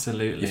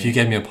 Absolutely. If you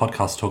gave me a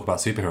podcast to talk about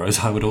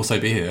superheroes, I would also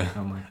be here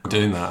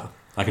doing that.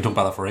 I could talk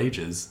about that for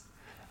ages.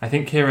 I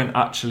think Kieran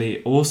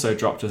actually also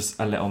dropped us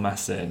a little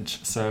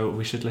message, so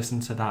we should listen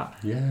to that.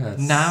 Yes.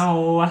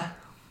 Now.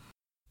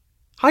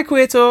 Hi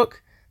Queer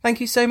Talk.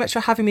 Thank you so much for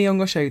having me on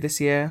your show this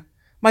year.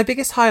 My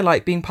biggest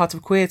highlight being part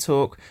of Queer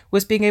Talk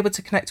was being able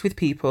to connect with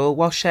people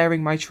while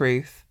sharing my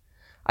truth.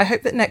 I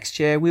hope that next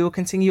year we will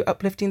continue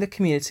uplifting the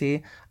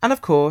community and,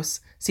 of course,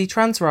 see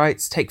trans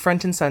rights take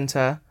front and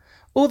centre.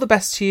 All the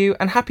best to you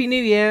and Happy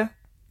New Year!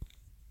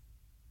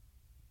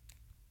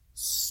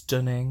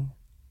 Stunning.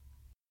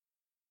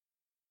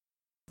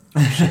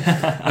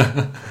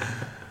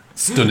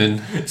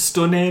 Stunning.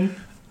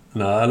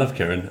 No, I love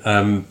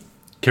Kieran.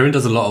 Kieran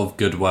does a lot of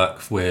good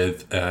work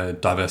with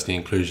diversity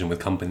and inclusion with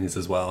companies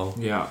as well.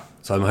 Yeah.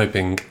 So I'm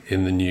hoping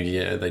in the new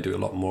year they do a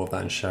lot more of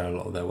that and share a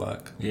lot of their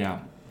work. Yeah.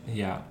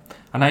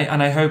 And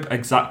I hope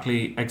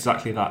exactly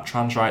that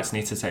trans rights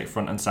need to take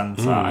front and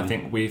centre. I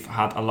think we've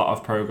had a lot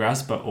of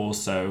progress, but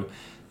also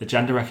the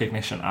Gender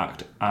Recognition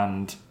Act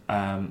and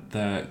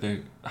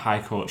the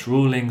High Court's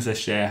rulings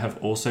this year have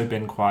also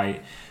been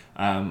quite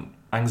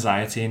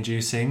anxiety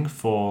inducing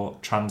for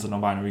trans and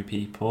non-binary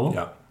people.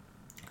 Yeah.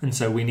 And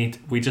so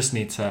we just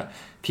need to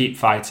keep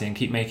fighting,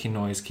 keep making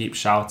noise, keep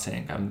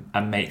shouting,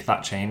 and make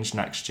that change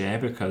next year,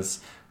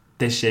 because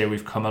this year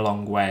we've come a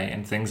long way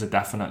and things are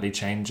definitely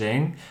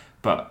changing,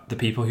 but the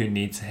people who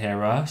need to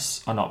hear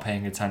us are not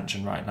paying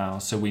attention right now.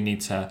 So we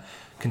need to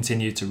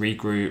continue to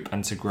regroup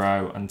and to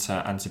grow and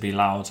to be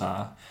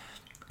louder.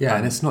 Yeah,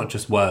 and it's not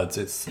just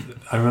words.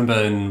 I remember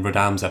in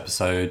Rodam's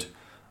episode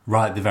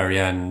right at the very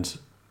end,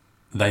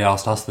 they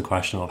asked us the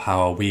question of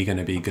how are we going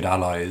to be good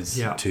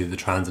allies to the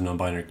trans and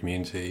non-binary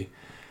community.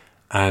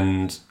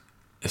 And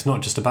it's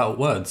not just about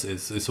words.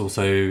 It's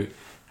also,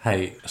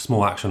 hey, a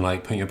small action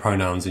like putting your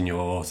pronouns in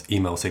your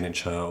email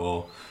signature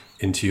or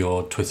into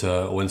your Twitter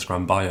or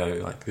Instagram bio.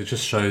 Like, it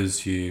just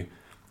shows the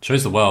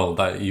world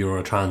that you're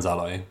a trans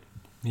ally.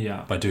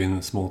 Yeah. By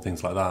doing small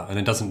things like that. And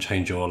it doesn't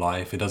change your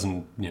life. It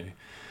doesn't,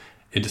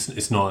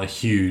 it's not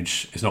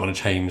going to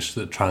change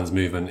the trans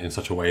movement in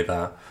such a way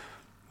that,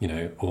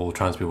 all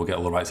trans people get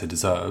all the rights they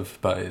deserve.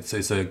 But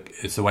it's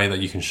a way that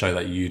you can show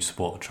that you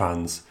support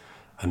trans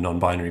and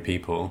non-binary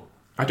people.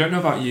 I don't know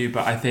about you,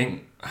 but I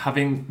think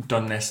having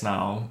done this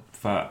now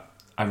for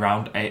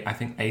around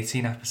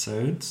 18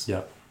 episodes.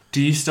 Yeah.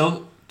 Do you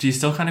still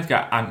kind of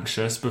get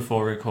anxious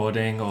before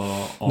recording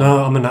or...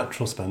 No, I'm a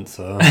natural,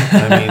 Spencer.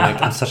 I mean,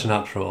 I'm such a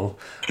natural.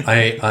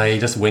 I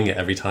just wing it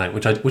every time,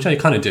 which I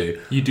kind of do.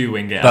 You do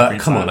wing it but every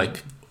come time. on,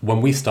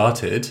 when we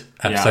started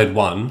episode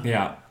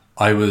 1,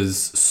 I was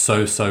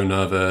so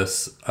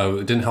nervous.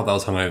 It didn't help that I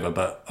was hungover,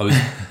 but I was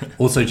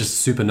also just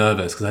super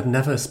nervous because I'd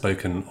never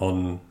spoken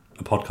on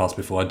a podcast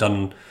before. I'd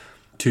done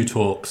 2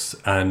 talks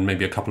and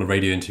maybe a couple of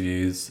radio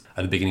interviews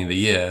at the beginning of the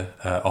year,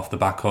 off the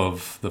back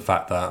of the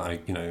fact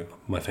that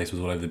my face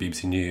was all over the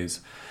BBC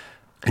News.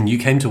 And you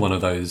came to one of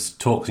those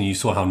talks and you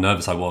saw how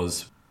nervous I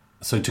was.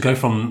 So to go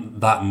from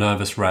that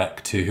nervous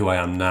wreck to who I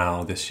am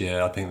now this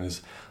year, I think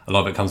there's a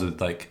lot of it comes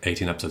with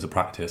 18 episodes of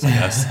practice, I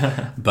guess.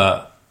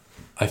 But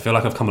I feel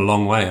like I've come a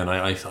long way, and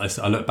I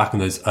look back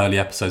on those early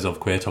episodes of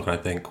Queer Talk and I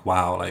think,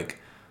 wow,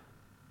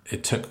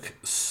 it took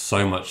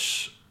so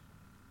much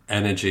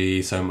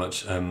energy, so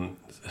much,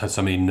 had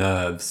so many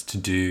nerves to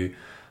do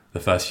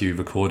the first few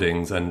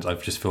recordings, and I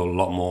just feel a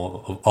lot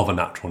more of a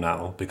natural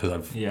now because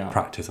I've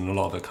practiced, and a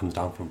lot of it comes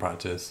down from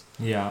practice.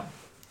 Yeah.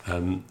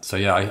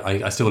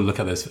 I still look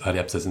at those early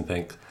episodes and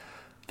think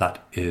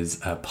that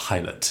is a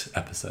pilot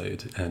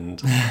episode,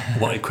 and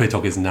what Queer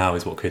Talk is now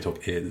is what Queer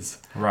Talk is.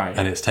 Right.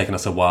 And it's taken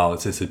us a while.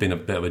 It's been a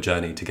bit of a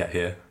journey to get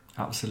here.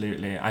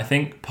 Absolutely. I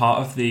think part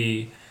of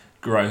the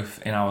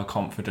growth in our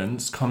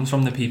confidence comes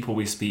from the people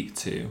we speak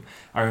to.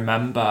 I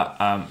remember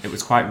it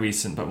was quite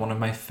recent, but one of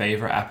my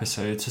favourite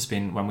episodes has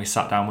been when we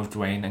sat down with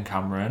Dwayne and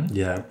Cameron.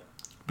 Yeah.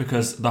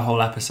 Because the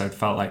whole episode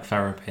felt like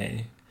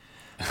therapy.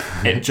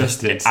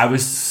 I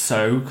was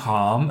so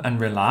calm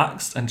and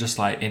relaxed and just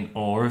in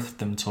awe of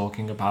them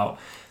talking about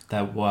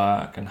their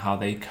work and how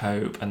they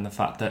cope, and the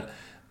fact that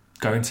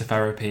going to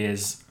therapy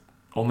is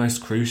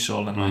almost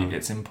crucial and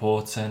it's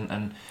important.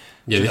 And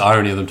the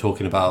irony of them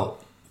talking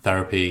about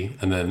therapy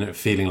and then it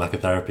feeling like a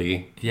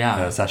therapy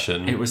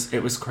session. It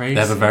was crazy.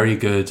 They have a very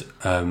good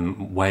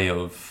way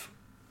of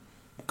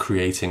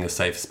creating a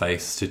safe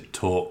space to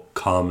talk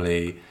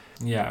calmly.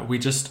 Yeah, we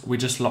just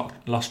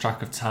lost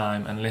track of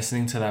time, and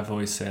listening to their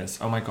voices.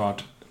 Oh my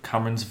God,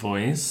 Cameron's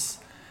voice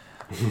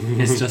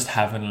is just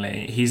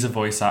heavenly. He's a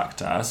voice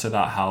actor, so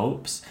that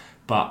helps,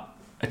 but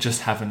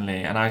just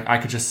heavenly. And I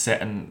could just sit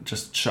and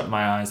just shut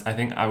my eyes. I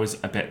think I was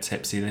a bit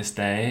tipsy this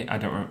day.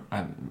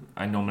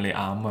 I normally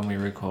am when we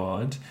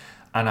record,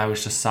 and I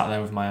was just sat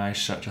there with my eyes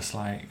shut,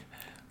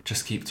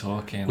 just keep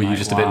talking. Were you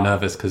just a bit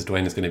nervous because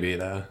Dwayne is going to be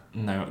there?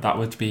 No, that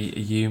would be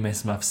you,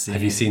 Miss Mufsy.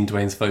 Have you seen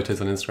Dwayne's photos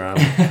on Instagram?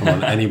 Come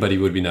on, anybody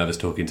would be nervous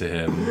talking to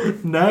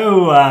him.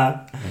 No,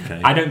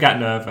 okay. I don't get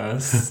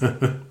nervous.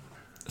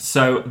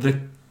 So the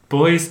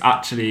boys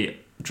actually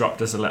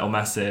dropped us a little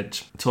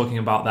message talking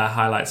about their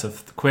highlights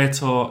of Queer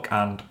Talk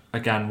and,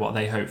 again, what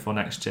they hope for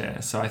next year.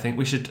 So I think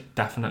we should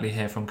definitely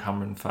hear from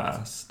Cameron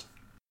first.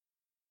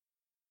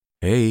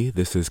 Hey,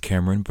 this is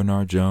Cameron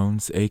Bernard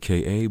Jones,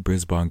 aka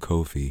Brisbane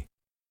Kofi.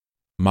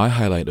 My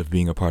highlight of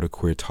being a part of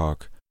Queer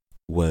Talk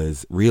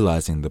was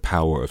realizing the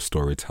power of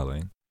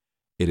storytelling.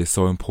 It is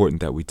so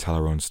important that we tell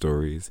our own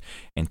stories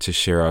and to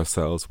share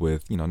ourselves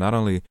with, not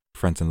only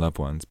friends and loved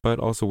ones, but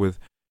also with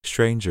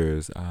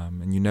strangers.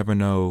 And you never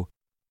know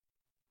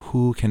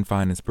who can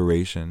find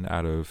inspiration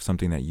out of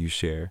something that you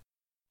share.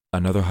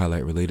 Another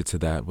highlight related to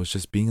that was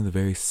just being in the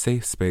very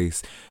safe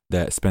space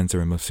that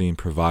Spencer and Mufseen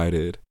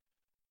provided.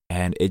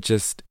 And it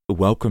just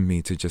welcomed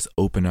me to just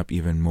open up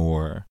even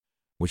more,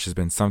 which has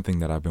been something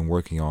that I've been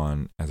working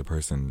on as a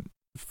person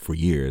for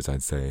years,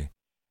 I'd say.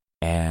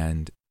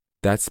 And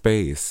that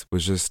space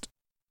was just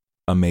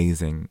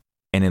amazing.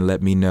 And it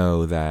let me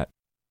know that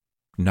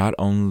not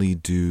only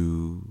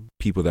do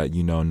people that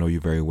know you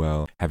very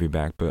well have your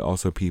back, but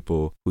also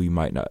people who you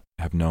might not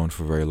have known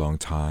for a very long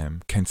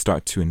time can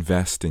start to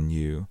invest in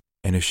you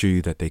and assure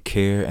you that they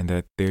care and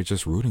that they're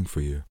just rooting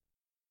for you.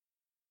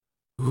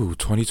 Ooh,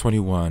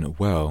 2021,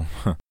 well...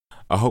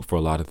 I hope for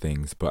a lot of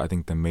things, but I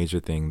think the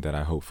major thing that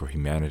I hope for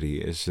humanity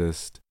is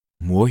just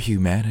more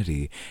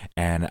humanity.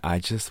 And I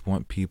just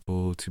want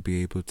people to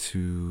be able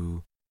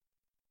to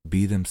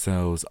be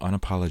themselves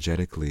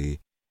unapologetically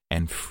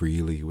and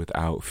freely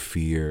without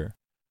fear.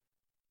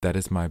 That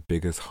is my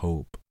biggest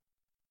hope.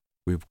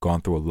 We've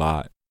gone through a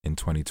lot in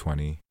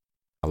 2020,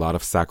 a lot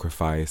of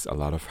sacrifice, a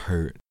lot of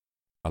hurt,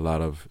 a lot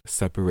of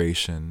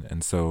separation.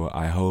 And so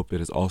I hope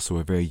it is also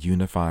a very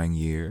unifying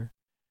year.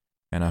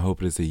 And I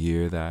hope it is a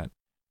year that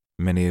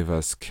many of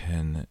us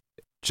can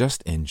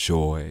just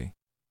enjoy,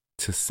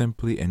 to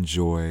simply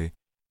enjoy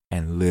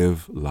and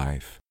live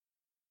life.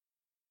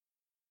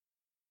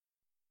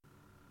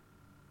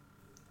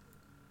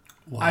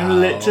 Wow. I'm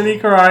literally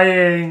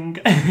crying.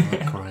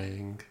 I'm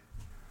crying.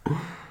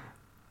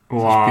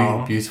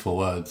 Wow. Beautiful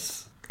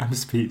words. I'm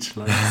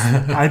speechless.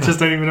 I just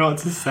don't even know what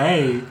to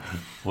say.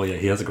 Well, yeah,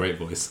 he has a great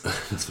voice,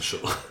 that's for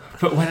sure.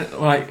 But when,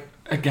 like,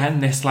 again,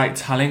 this, like,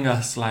 telling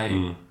us, like,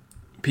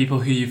 people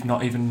who you've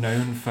not even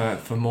known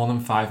for more than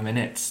 5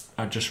 minutes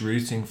are just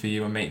rooting for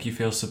you and make you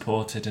feel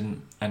supported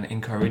and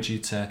encourage you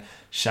to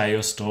share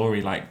your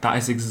story. Like, that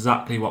is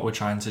exactly what we're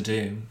trying to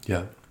do.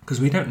 Yeah. Because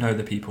we don't know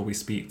the people we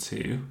speak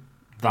to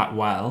that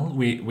well.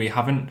 We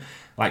haven't,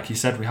 like you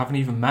said, we haven't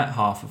even met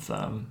half of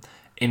them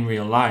in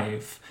real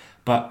life.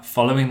 But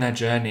following their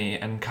journey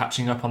and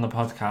catching up on the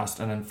podcast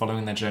and then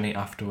following their journey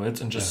afterwards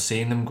and just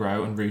seeing them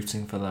grow and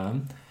rooting for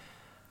them,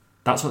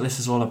 that's what this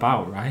is all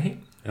about, right?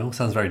 It all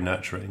sounds very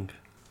nurturing.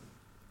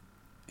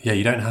 Yeah,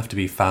 you don't have to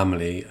be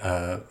family,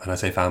 and I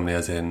say family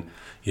as in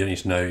you don't need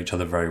to know each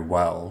other very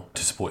well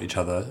to support each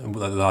other.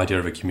 The idea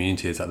of a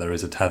community is that there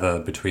is a tether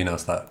between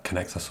us that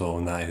connects us all,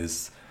 and that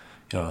is,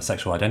 you know, our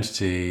sexual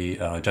identity,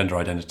 our gender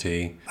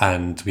identity,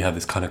 and we have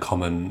this kind of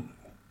common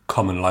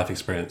life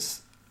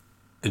experience.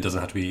 It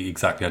doesn't have to be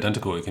exactly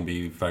identical, it can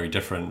be very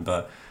different,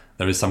 but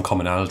there is some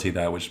commonality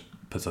there which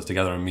puts us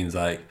together and means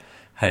like,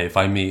 hey, if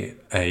I meet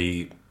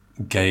a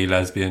gay,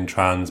 lesbian,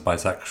 trans,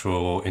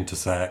 bisexual,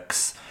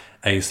 intersex,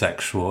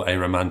 asexual,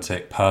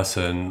 aromantic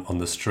person on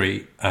the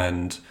street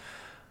and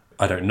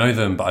I don't know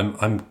them, but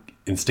I'm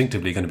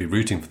instinctively going to be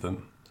rooting for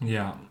them.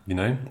 Yeah. You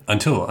know?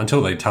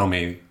 Until they tell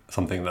me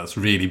something that's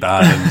really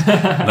bad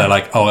and they're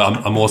like, oh,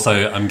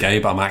 I'm gay,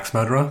 but I'm an axe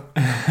murderer.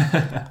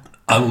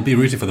 I will be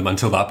rooting for them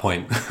until that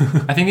point.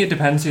 I think it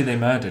depends who they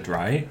murdered,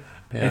 right?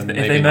 Yeah, if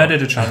they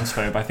murdered a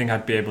transphobe, I think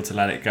I'd be able to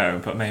let it go,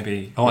 but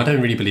maybe... Oh, I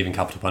don't really believe in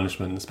capital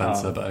punishment,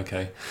 Spencer, but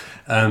okay.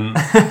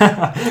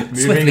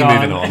 Moving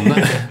on.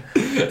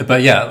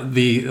 But yeah,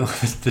 the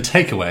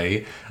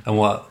takeaway and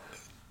what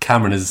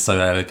Cameron has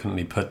so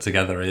eloquently put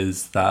together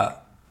is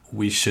that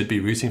we should be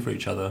rooting for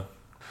each other.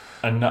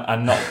 And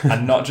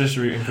not just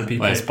rooting for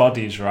people's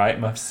bodies, right,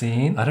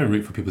 Mufseen? I don't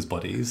root for people's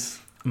bodies.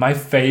 My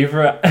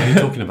favourite... What are you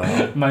talking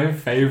about? My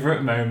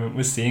favourite moment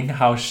was seeing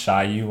how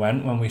shy you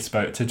went when we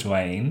spoke to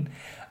Dwayne.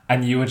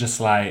 And you were just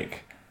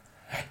like,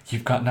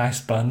 you've got nice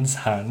buns,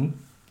 hun.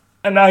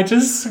 And I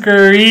just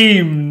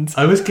screamed.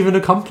 I was given a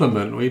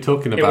compliment. What are you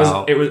talking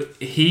about?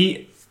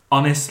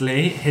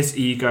 Honestly, his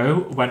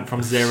ego went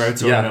from 0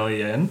 to a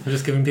million. I'm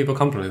just giving people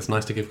compliments. It's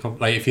nice to give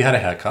compliments. Like, if you had a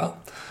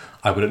haircut,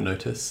 I wouldn't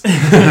notice.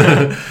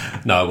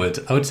 No, I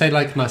would. I would say,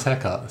 like, nice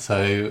haircut.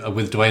 So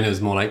with Dwayne, it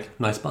was more like,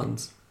 nice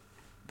buns.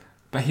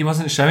 But he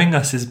wasn't showing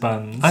us his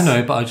buns. I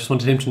know, but I just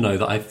wanted him to know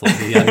that I thought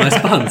he had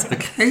nice buns.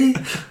 Okay.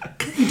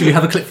 Do we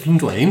have a clip from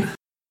Dwayne?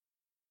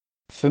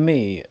 For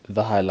me,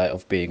 the highlight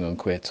of being on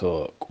Queer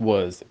Talk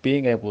was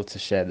being able to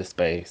share the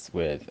space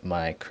with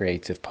my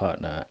creative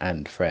partner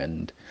and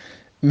friend.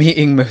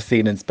 Meeting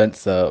Mufseen and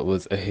Spencer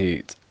was a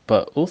hoot,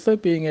 but also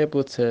being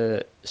able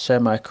to share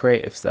my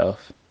creative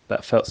self,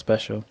 that felt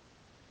special.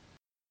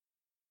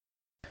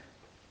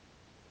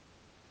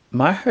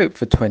 My hope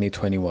for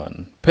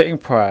 2021, putting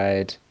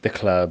Pride, the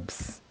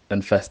clubs,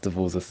 and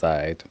festivals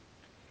aside,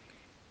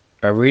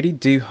 I really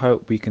do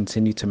hope we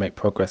continue to make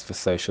progress for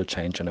social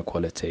change and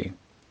equality.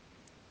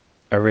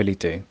 I really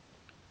do.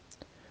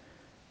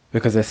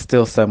 Because there's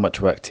still so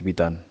much work to be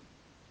done.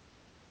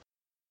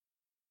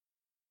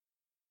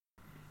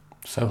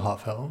 So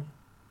heartfelt.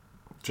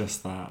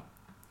 Just that.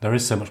 There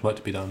is so much work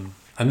to be done.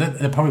 And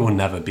there probably will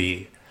never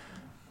be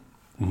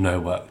no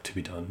work to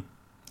be done,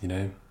 you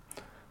know?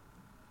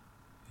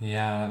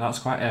 Yeah, that's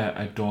quite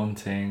a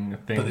daunting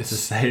thing to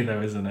say,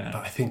 though, isn't it?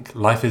 But I think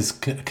life is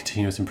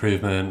continuous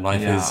improvement.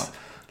 Life is,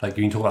 like,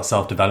 you can talk about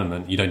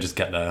self-development. You don't just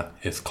get there.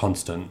 It's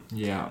constant.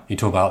 Yeah. You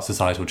talk about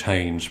societal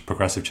change,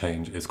 progressive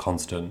change is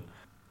constant.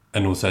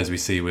 And also, as we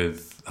see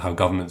with how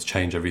governments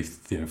change every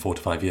 4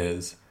 to 5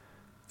 years,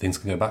 things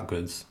can go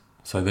backwards.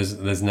 So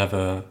there's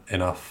never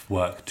enough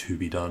work to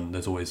be done.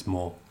 There's always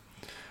more.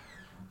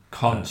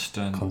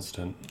 Constant.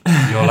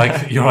 You're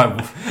like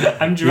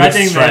I'm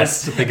dreading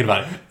this. Thinking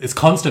about it. It's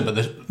constant, but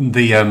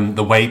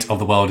the weight of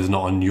the world is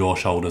not on your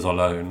shoulders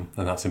alone,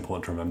 and that's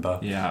important to remember.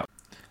 Yeah.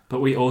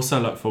 But we also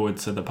look forward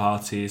to the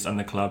parties and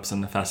the clubs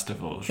and the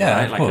festivals, yeah,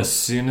 right? Of like course. As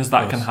soon as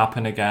that can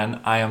happen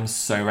again, I am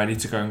so ready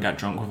to go and get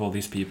drunk with all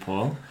these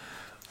people.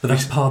 But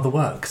that's part of the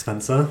work,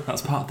 Spencer.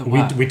 That's part of the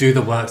work. We do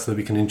the work so that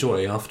we can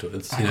enjoy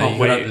afterwards. You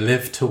gotta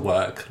live to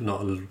work,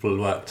 not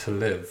work to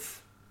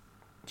live.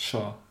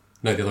 Sure.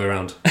 No, the other way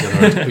around.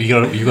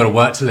 You got to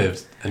work to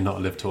live and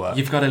not live to work.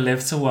 You've got to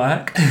live to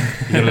work.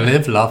 You got to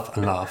live, love,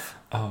 and laugh.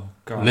 Oh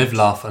God. Live,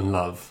 laugh, and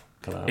love.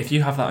 If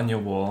you have that on your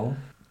wall,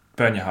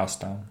 burn your house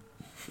down.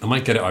 I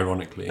might get it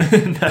ironically.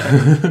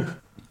 No.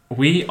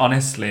 We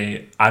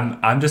honestly,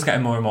 I'm just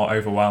getting more and more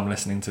overwhelmed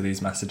listening to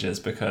these messages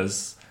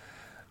because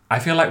I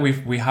feel like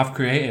we have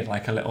created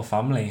like a little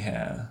family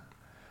here.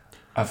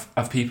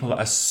 of people that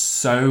are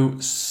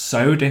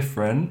so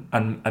different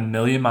and a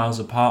million miles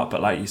apart,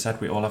 but like you said,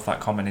 we all have that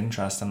common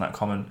interest and that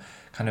common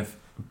kind of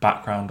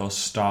background or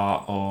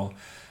start or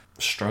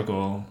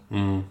struggle.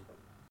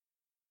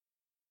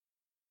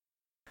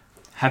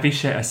 Heavy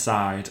shit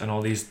aside, and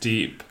all these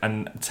deep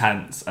and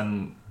tense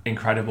and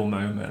incredible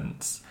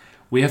moments,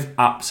 we have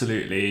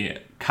absolutely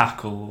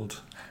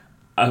cackled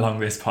along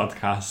this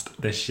podcast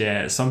this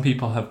year. Some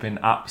people have been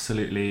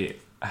absolutely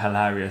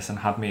hilarious and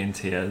had me in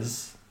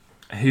tears.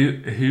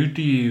 Who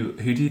do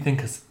you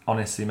think has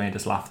honestly made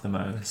us laugh the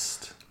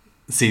most?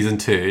 Season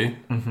 2,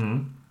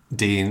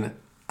 Dean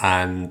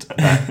and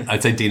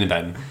I'd say Dean and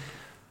Ben.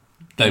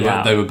 They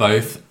were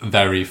both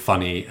very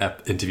funny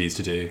interviews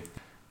to do.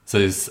 So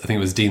I think it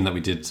was Dean that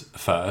we did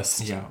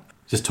first. Yeah.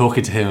 Just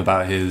talking to him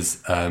about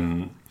his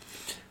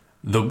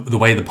the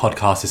way the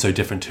podcast is so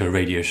different to a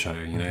radio show.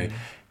 You know,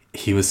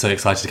 he was so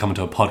excited to come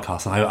onto a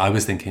podcast, and I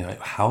was thinking, like,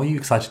 how are you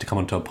excited to come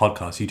onto a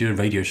podcast? You do a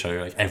radio show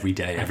like every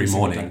day, every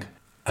morning. Day.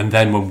 And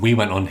then when we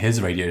went on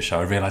his radio show,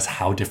 I realised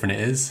how different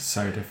it is.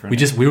 So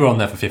different. We were on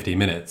there for 15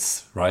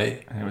 minutes,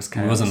 right? And it was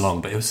chaos. It wasn't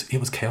long, but it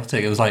was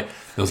chaotic. It was like,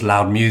 there was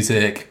loud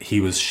music, he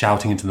was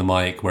shouting into the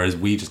mic, whereas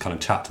we just kind of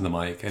chat to the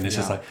mic. And it's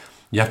just like,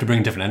 you have to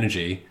bring different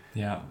energy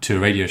to a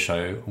radio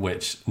show,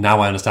 which now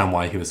I understand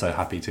why he was so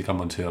happy to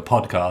come onto a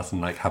podcast and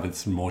like have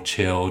this more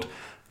chilled,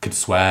 could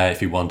swear if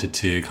he wanted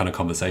to kind of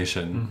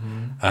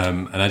conversation.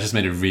 And that just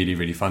made it really,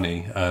 really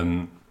funny.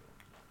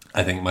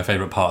 I think my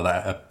favourite part of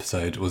that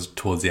episode was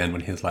towards the end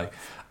when he was like,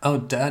 oh,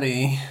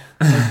 daddy.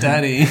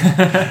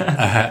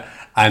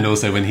 And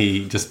also when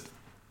he just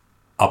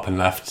up and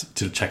left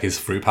to check his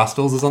fruit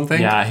pastels or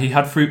something. Yeah, he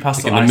had fruit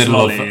pastel like in the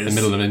lollies.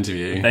 middle of an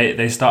interview.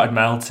 They started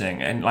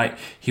melting, and like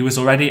he was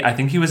already, I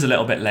think he was a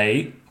little bit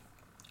late.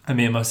 And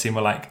me and Mohsin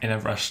were like in a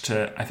rush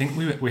to, I think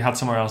we had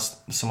someone else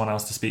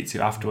to speak to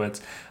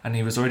afterwards, and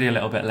he was already a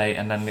little bit late,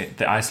 and then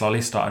the ice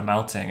lolly started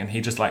melting, and he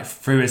just like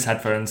threw his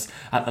headphones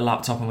at the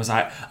laptop and was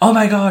like, oh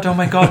my god,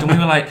 and we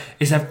were like,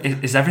 is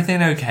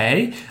everything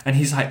okay? And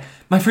he's like,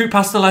 my fruit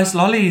pastel ice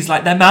lollies,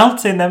 like they're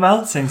melting.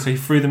 So he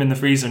threw them in the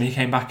freezer, and he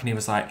came back and he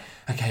was like,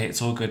 okay,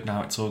 it's all good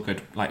now, it's all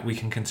good, like we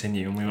can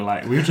continue. And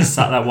we were just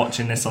sat there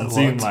watching this on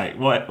Zoom, like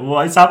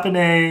what is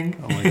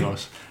happening? Oh my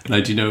gosh. No,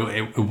 do you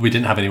know, we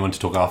didn't have anyone to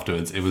talk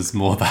afterwards. It was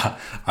more that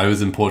I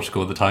was in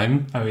Portugal at the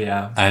time. Oh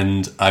yeah.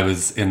 And I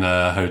was in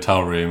a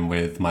hotel room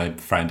with my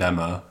friend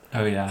Emma.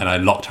 Oh yeah. And I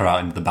locked her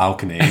out into the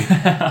balcony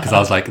because I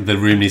was like, the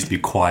room needs to be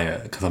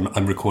quiet because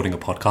I'm recording a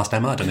podcast,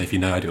 Emma. I don't know if you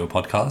know I do a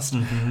podcast.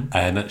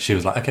 And she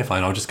was like, okay,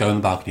 fine, I'll just go in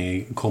the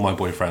balcony, call my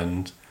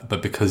boyfriend.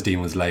 But because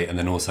Dean was late and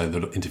then also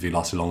the interview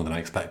lasted longer than I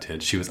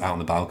expected, she was out on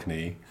the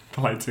balcony.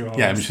 For like 2 hours.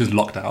 Yeah, she was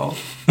locked out.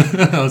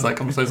 I was like,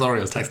 I'm so sorry.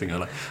 I was texting her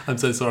like, I'm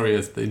so sorry,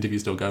 is the interview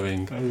still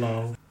going?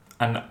 Hello.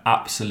 And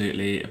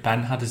absolutely,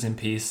 Ben had us in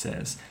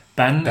pieces.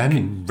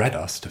 Ben read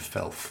us to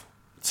filth.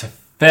 To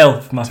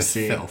filth, must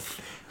see. To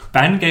filth.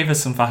 Ben gave us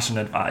some fashion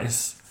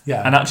advice.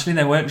 Yeah. And actually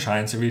they weren't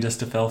trying to read us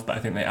to filth, but I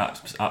think they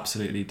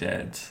absolutely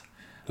did.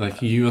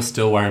 Like, you are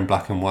still wearing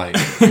black and white.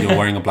 You're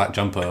wearing a black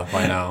jumper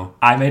right now.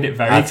 I made it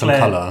very clear. Add some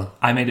colour.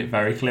 I made it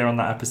very clear on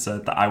that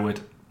episode that I would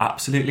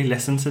absolutely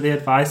listen to the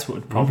advice, but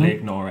would probably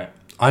ignore it.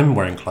 I'm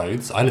wearing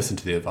clothes. I listen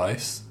to the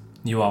advice.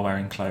 You are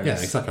wearing clothes. Yeah,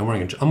 exactly.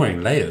 I'm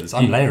wearing layers.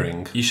 I'm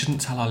layering. You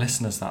shouldn't tell our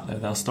listeners that, though.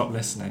 They'll stop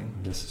listening.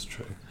 This is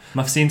true.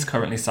 Mohsin's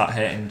currently sat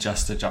here in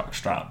just a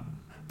jockstrap.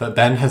 But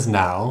Ben has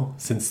now,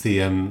 since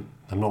the... I'm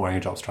not wearing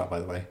a jockstrap, by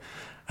the way.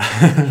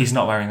 He's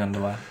not wearing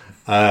underwear.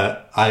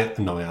 I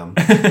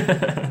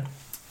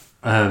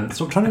am.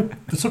 Stop trying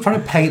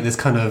to paint this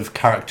kind of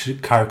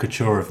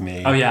caricature of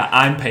me. Oh yeah,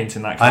 I'm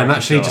painting that caricature. I'm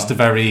actually just a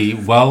very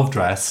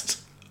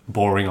well-dressed,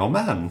 boring old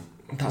man.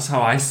 That's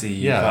how I see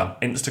you. Yeah.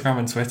 But Instagram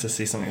and Twitter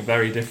see something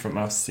very different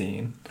I've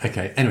seen.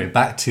 Okay, anyway,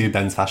 back to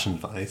Ben's fashion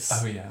advice.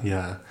 Oh yeah.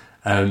 Yeah.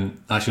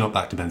 Actually not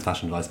back to Ben's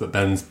fashion advice, but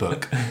Ben's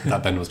book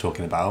that Ben was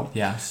talking about.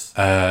 Yes.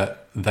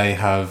 They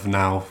have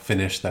now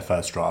finished their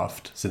first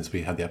draft since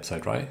we had the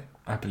episode, right?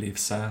 I believe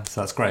so. So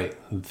that's great.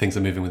 Things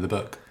are moving with the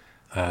book.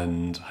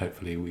 And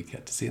hopefully we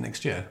get to see it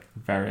next year.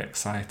 Very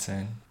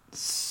exciting.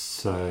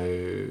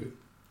 So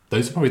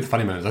those are probably the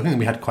funny moments. I think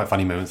we had quite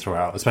funny moments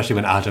throughout, especially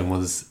when Adam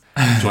was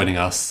joining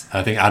us.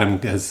 I think Adam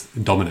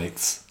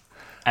dominates.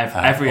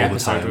 Every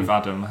episode with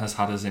Adam has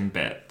had us in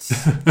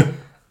bits.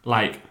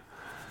 Like,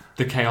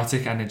 the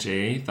chaotic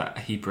energy that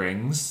he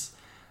brings,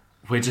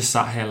 we're just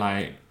sat here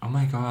like, oh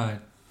my god,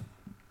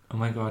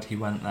 he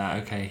went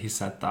there. Okay, he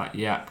said that.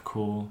 Yep,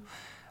 cool.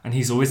 And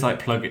he's always like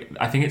plugging.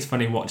 I think it's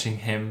funny watching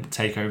him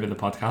take over the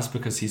podcast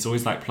because he's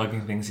always like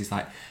plugging things. He's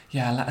like,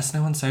 yeah, let us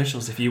know on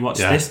socials if you watch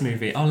this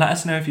movie. Oh, let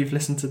us know if you've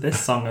listened to this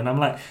song. And I'm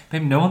like,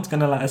 babe, no one's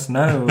going to let us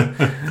know.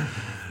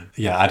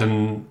 Yeah,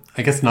 Adam,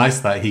 I guess nice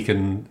that he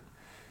can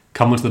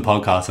come onto the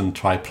podcast and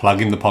try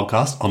plugging the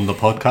podcast on the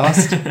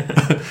podcast.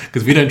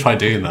 Because we don't try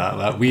doing that.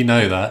 Like, we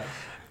know that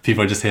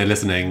people are just here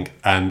listening.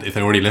 And if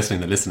they're already listening,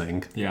 they're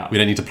listening. Yeah. We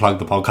don't need to plug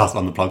the podcast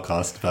on the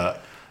podcast,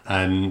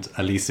 and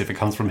at least if it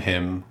comes from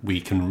him, we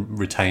can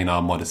retain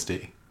our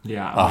modesty.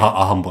 Yeah.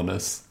 Our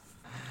humbleness.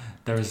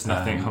 There is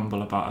nothing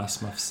humble about us,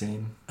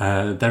 Mufseen.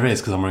 There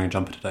is, because I'm wearing a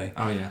jumper today.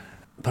 Oh, yeah.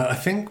 But I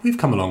think we've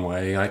come a long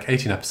way. Like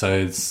 18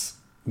 episodes.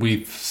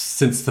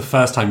 Since the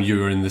first time you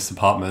were in this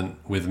apartment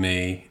with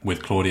me,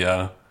 with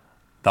Claudia,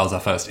 that was our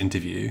first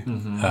interview.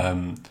 Mm-hmm.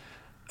 And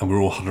we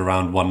were all huddled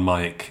around one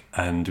mic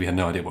and we had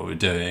no idea what we were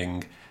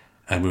doing.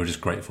 And we were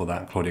just grateful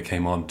that Claudia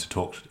came on to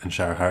talk and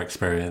share her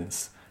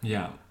experience.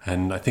 Yeah.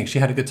 And I think she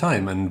had a good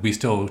time. And we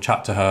still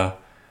chat to her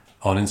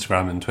on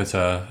Instagram and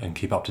Twitter and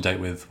keep up to date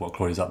with what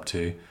Claudia's up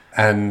to.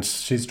 And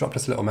she's dropped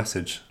us a little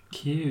message.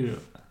 Cute.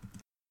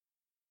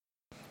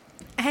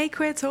 Hey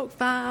Queer Talk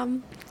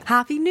fam,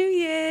 Happy New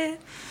Year!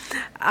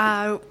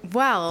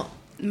 Well,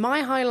 my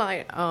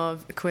highlight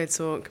of Queer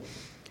Talk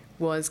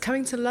was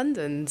coming to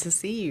London to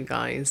see you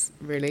guys,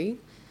 really.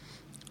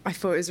 I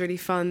thought it was really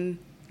fun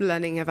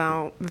learning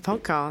about the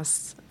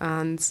podcast,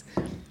 and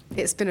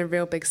it's been a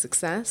real big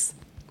success.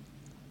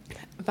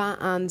 That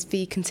and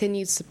the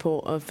continued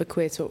support of the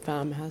Queer Talk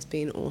fam has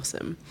been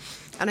awesome.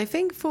 And I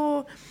think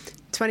for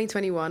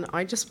 2021,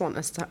 I just want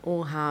us to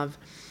all have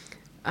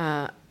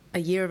a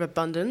year of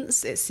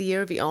abundance. It's the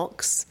year of the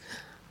ox,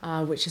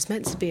 which is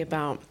meant to be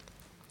about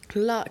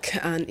luck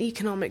and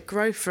economic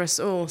growth for us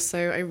all.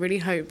 So I really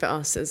hope that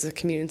us as a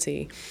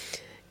community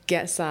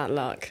gets that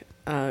luck,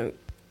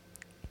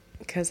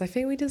 because I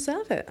think we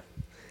deserve it.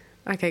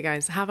 Okay,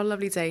 guys, have a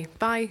lovely day.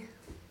 Bye.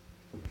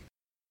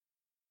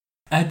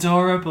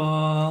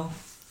 Adorable.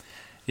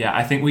 Yeah,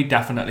 I think we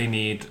definitely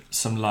need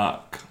some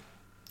luck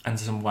and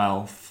some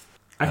wealth.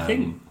 I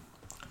think.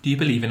 Do you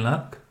believe in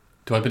luck?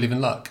 Do I believe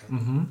in luck?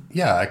 Mm-hmm.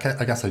 Yeah, I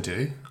guess I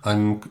do.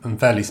 I'm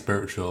fairly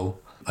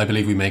spiritual. I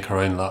believe we make our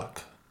own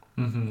luck.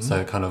 Mm-hmm.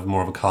 So kind of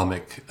more of a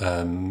karmic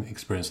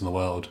experience in the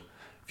world.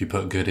 If you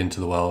put good into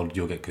the world,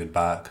 you'll get good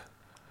back.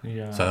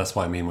 Yeah. So that's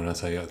what I mean when I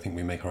say I think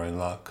we make our own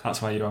luck.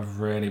 That's why you have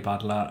really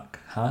bad luck,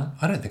 huh?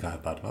 I don't think I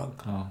have bad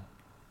luck. Oh.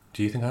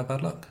 Do you think I have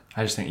bad luck?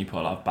 I just think you put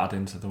a lot of bad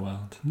into the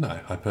world. No,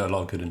 I put a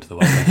lot of good into the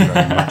world. Thank you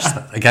very much.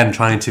 Again,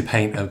 trying to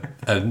paint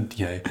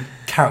a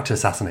character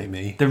assassinate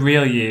me. The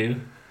real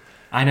you.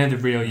 I know the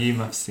real you,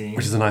 Mufseen.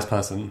 Which is a nice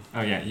person.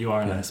 Oh yeah, you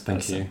are a nice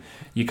person. Thank you.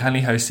 You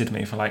kindly hosted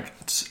me for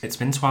it's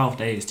been 12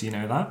 days, do you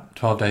know that?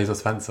 12 days of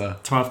Spencer.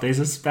 12 days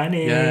of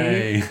Spenny.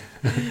 Yay.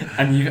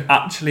 And you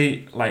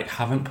actually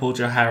haven't pulled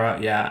your hair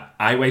out yet.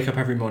 I wake up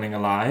every morning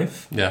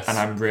alive. Yes. And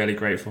I'm really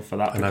grateful for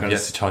that. And I've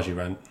yet to charge you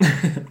rent.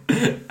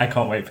 I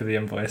can't wait for the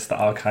invoice that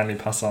I'll kindly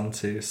pass on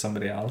to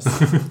somebody else.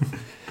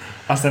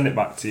 I'll send it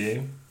back to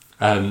you.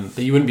 But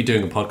you wouldn't be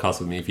doing a podcast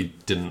with me if you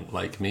didn't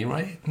like me,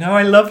 right? No,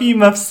 I love you,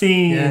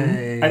 Mufseen.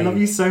 Yay. I love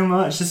you so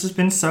much. This has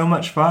been so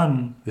much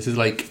fun. This is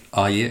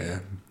our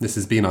year. This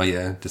has been our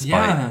year,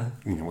 despite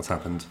what's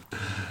happened.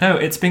 No,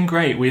 it's been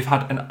great. We've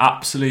had an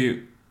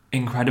absolute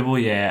incredible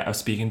year of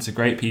speaking to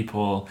great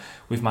people.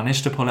 We've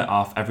managed to pull it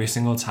off every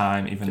single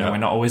time, even though we're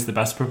not always the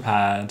best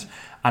prepared.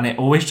 And it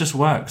always just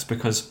works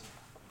because,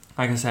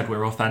 like I said,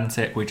 we're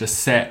authentic. We just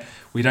sit.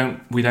 We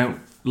don't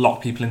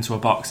lock people into a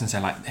box and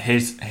say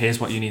here's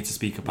what you need to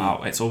speak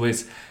about. It's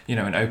always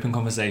an open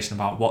conversation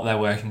about what they're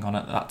working on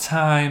at that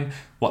time,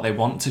 what they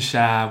want to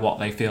share, what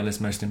they feel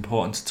is most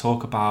important to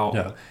talk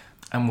about.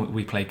 And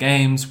we play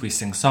games, we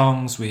sing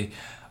songs,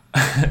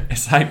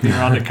 it's like being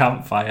around a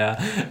campfire,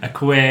 a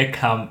queer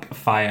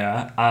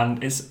campfire,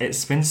 and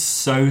it's been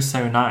so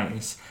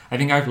nice. I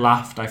think I've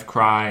laughed, I've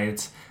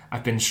cried,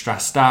 I've been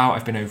stressed out,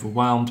 I've been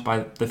overwhelmed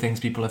by the things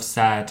people have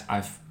said,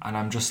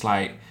 I'm just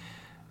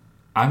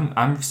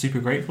I'm super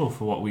grateful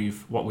for what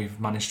we've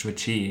managed to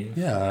achieve.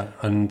 Yeah,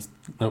 and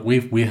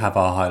we have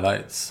our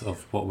highlights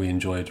of what we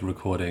enjoyed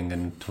recording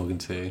and talking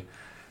to.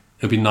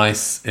 It'd be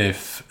nice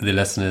if the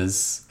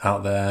listeners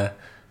out there,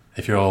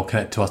 if you're all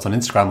connected to us on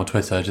Instagram or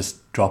Twitter,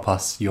 just drop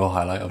us your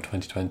highlight of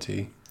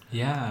 2020.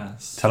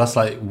 Yes. Tell us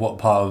what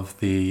part of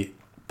the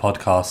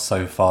podcast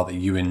so far that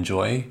you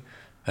enjoy,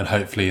 and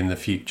hopefully in the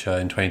future,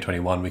 in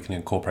 2021, we can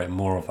incorporate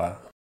more of that.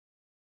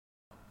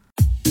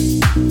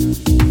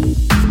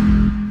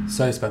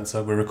 So,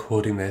 Spencer, we're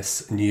recording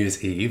this New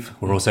Year's Eve.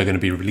 We're also going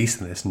to be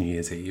releasing this New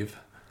Year's Eve.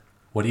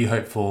 What do you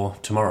hope for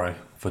tomorrow,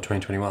 for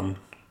 2021?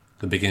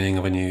 The beginning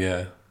of a new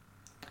year.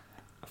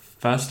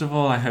 First of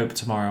all, I hope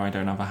tomorrow I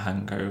don't have a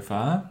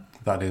hangover.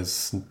 That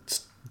is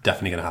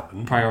definitely going to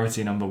happen.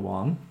 Priority number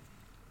one.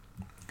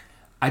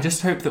 I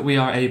just hope that we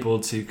are able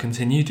to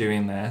continue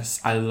doing this.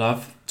 I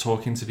love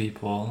talking to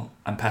people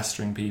and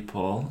pestering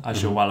people,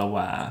 as you're well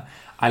aware.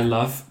 I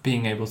love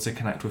being able to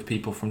connect with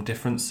people from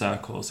different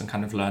circles and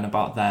kind of learn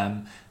about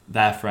them,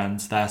 their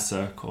friends, their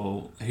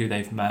circle, who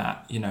they've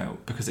met,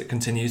 because it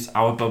continues,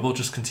 our bubble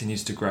just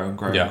continues to grow and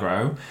grow and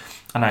grow.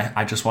 And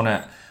I just want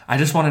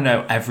to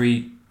know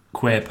every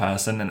queer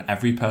person and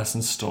every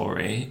person's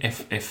story,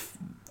 if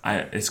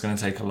it's going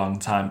to take a long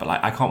time, but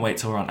I can't wait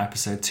till we're on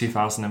episode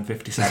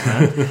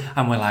 2057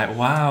 and we're like,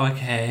 wow,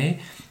 okay.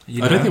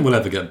 I don't think we'll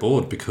ever get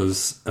bored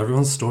because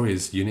everyone's story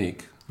is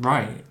unique.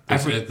 Right.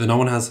 No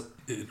one has,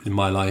 in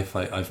my life,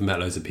 I've met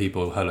loads of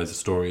people, heard loads of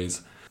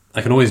stories.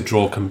 I can always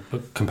draw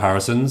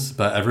comparisons,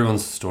 but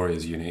everyone's story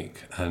is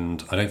unique,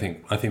 and I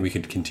think we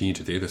could continue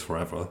to do this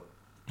forever.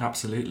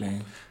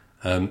 Absolutely.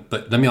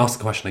 But let me ask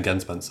the question again,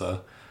 Spencer.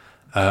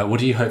 What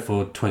do you hope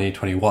for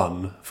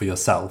 2021 for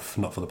yourself,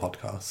 not for the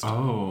podcast?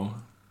 Oh.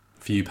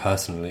 For you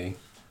personally?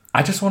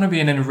 I just want to be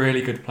in a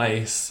really good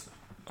place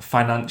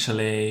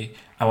financially.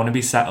 I want to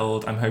be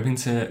settled. I'm hoping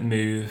to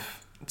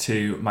move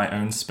to my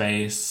own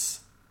space.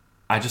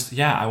 I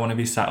want to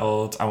be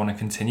settled. I want to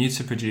continue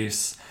to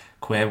produce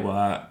queer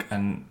work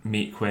and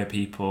meet queer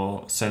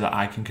people so that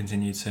I can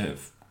continue to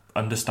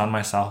understand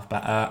myself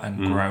better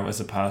and grow as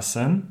a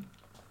person.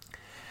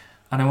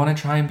 And I want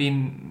to try and be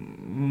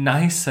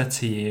nicer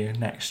to you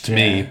next year.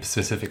 To me,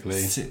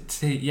 specifically?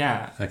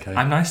 Yeah. Okay.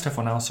 I'm nice to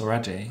everyone else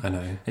already. I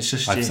know. It's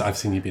just I've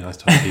seen you be nice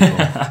to other people.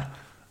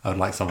 I would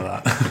like some of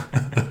that.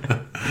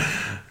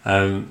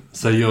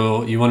 So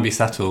you want to be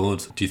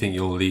settled. Do you think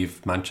you'll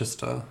leave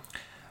Manchester?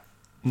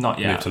 Not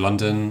yet. Move to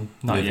London?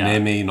 Not live yet. near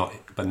me,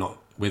 but not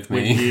with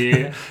me. With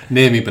you.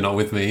 Near me, but not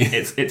with me.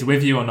 It's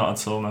with you or not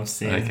at all, I've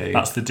seen. Okay.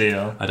 That's the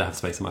deal. I don't have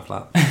space in my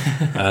flat.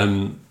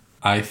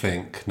 I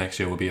think next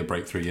year will be a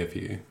breakthrough year for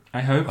you. I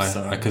hope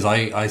so. Because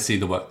I see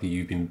the work that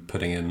you've been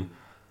putting in.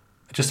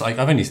 Just like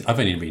I've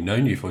only really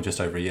known you for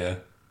just over a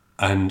year,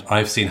 and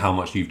I've seen how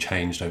much you've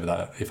changed over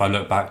that. If I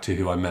look back to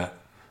who I met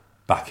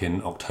back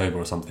in October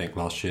or something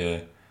last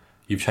year,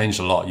 you've changed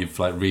a lot. You've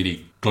like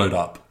really glowed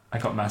up. I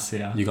got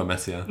messier. You got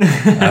messier,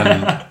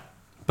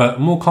 but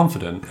more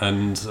confident,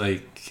 and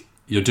like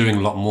you're doing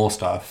a lot more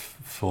stuff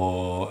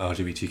for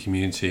LGBT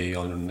community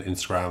on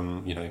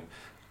Instagram. You know,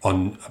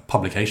 on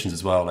publications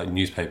as well, like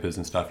newspapers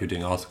and stuff. You're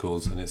doing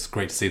articles, and it's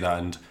great to see that.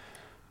 And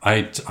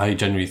I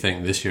genuinely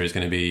think this year is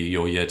going to be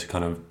your year to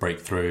kind of break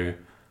through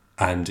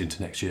and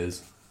into next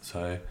year's.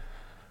 So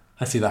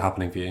I see that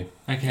happening for you.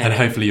 Okay. And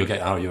hopefully you'll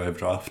get out of your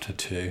overdraft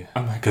too.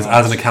 Oh my god. Because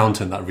as an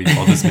accountant, that really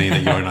bothers me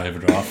that you're in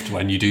overdraft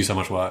when you do so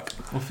much work.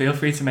 Well, feel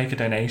free to make a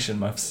donation,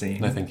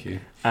 Mufseen. No, thank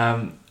you.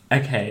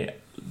 Okay,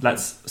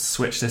 let's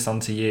switch this on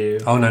to you.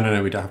 Oh,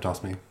 no, we don't have to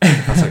ask me.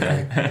 That's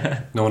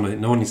okay. No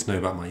one needs to know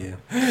about my year.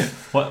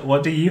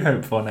 What do you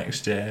hope for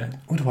next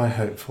year? What do I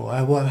hope for?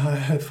 I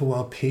hope for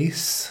world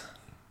peace.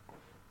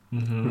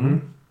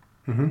 That's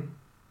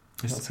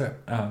it.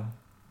 Oh.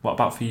 What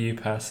about for you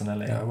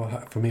personally? Yeah,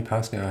 well, for me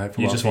personally, I hope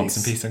for you world just peace. want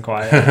some peace and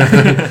quiet.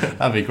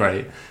 That'd be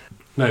great.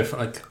 No,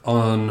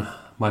 on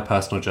my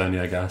personal journey,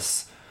 I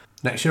guess.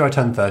 Next year I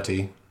turn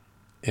 30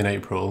 in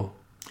April.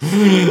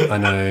 I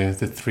know,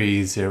 the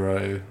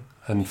 30,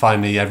 and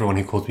finally everyone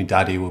who calls me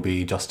daddy will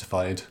be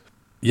justified.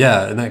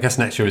 Yeah, and I guess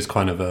next year is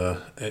kind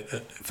of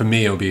for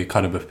me, it'll be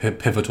kind of a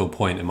pivotal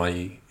point in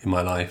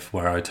my life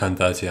where I turn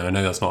 30, and I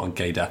know that's not a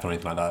gay death or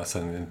anything like that,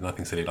 so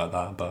nothing silly like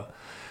that, but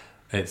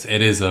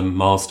it is a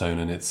milestone,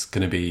 and it's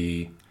going to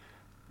be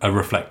a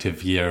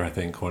reflective year, I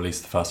think, or at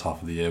least the first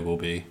half of the year will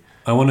be.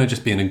 I want to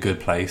just be in a good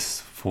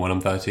place for when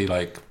I'm 30,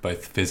 like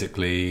both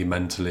physically,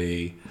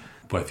 mentally,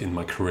 both in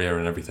my career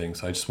and everything.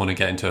 So I just want to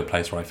get into a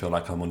place where I feel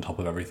like I'm on top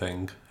of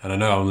everything. And I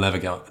know I'll never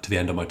get to the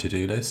end of my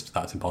to-do list.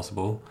 That's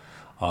impossible.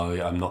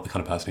 I'm not the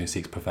kind of person who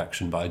seeks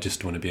perfection, but I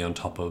just want to be on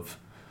top of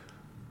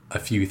a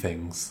few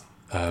things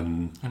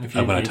when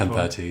I turn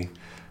 30.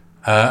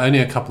 Only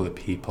a couple of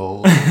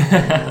people,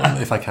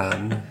 if I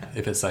can,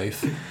 if it's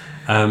safe.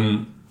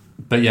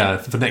 But yeah,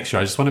 for next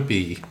year, I just want to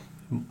be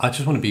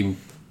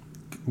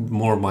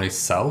more of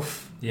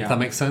myself. Yeah. If that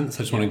makes sense. I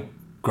just want to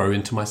grow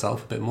into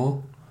myself a bit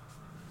more.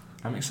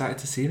 I'm excited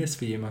to see this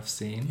for you,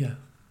 Mufseen. Yeah.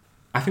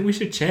 I think we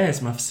should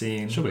cheers,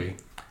 Mufseen. Should we?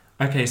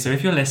 Okay, so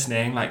if you're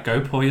listening, go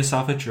pour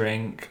yourself a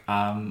drink.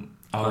 I've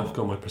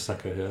got my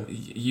Prosecco here.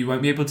 You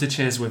won't be able to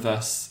cheers with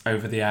us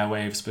over the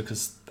airwaves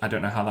because I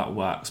don't know how that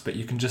works, but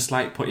you can just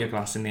put your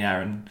glass in the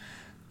air and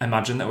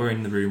imagine that we're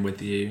in the room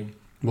with you.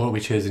 What are we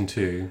cheersing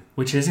to?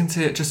 We're cheersing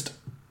to just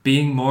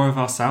being more of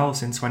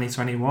ourselves in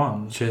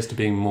 2021. Cheers to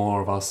being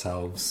more of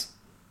ourselves.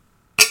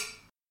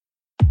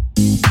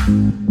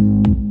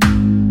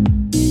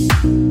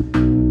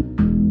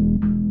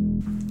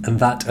 And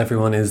that,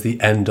 everyone, is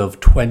the end of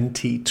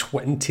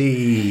 2020.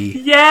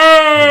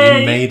 Yay!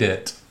 We made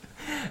it.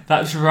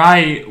 That's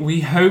right.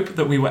 We hope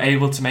that we were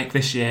able to make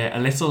this year a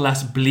little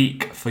less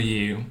bleak for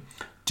you.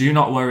 Do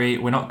not worry,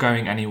 we're not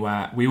going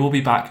anywhere. We will be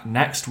back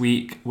next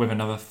week with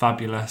another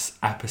fabulous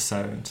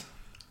episode.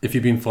 If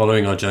you've been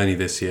following our journey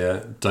this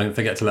year, don't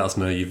forget to let us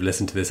know you've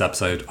listened to this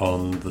episode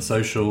on the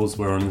socials.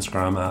 We're on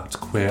Instagram at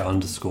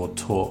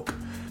queer_talk.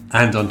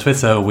 And on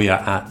Twitter, we are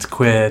at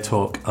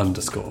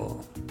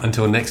queertalk_.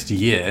 Until next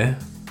year,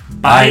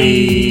 bye!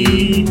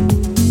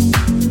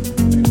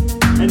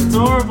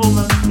 Adorable,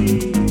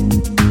 Mufseen.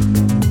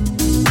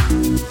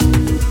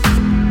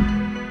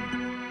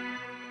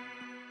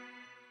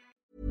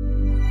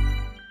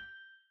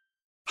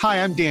 Hi,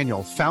 Hi, I'm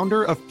Daniel,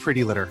 founder of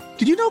Pretty Litter.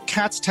 Did you know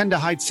cats tend to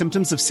hide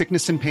symptoms of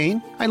sickness and pain?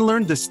 I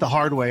learned this the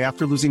hard way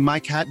after losing my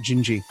cat,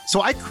 Gingy.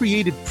 So I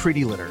created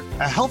Pretty Litter,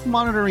 a health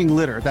monitoring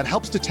litter that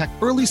helps detect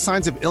early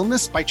signs of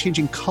illness by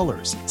changing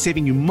colors,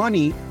 saving you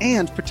money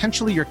and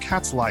potentially your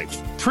cat's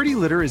life. Pretty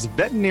Litter is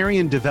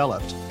veterinarian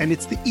developed, and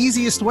it's the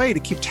easiest way to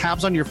keep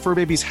tabs on your fur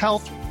baby's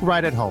health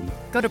right at home.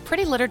 Go to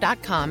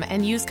prettylitter.com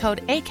and use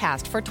code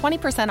ACAST for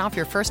 20% off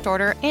your first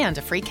order and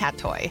a free cat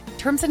toy.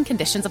 Terms and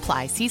conditions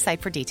apply. See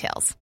site for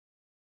details.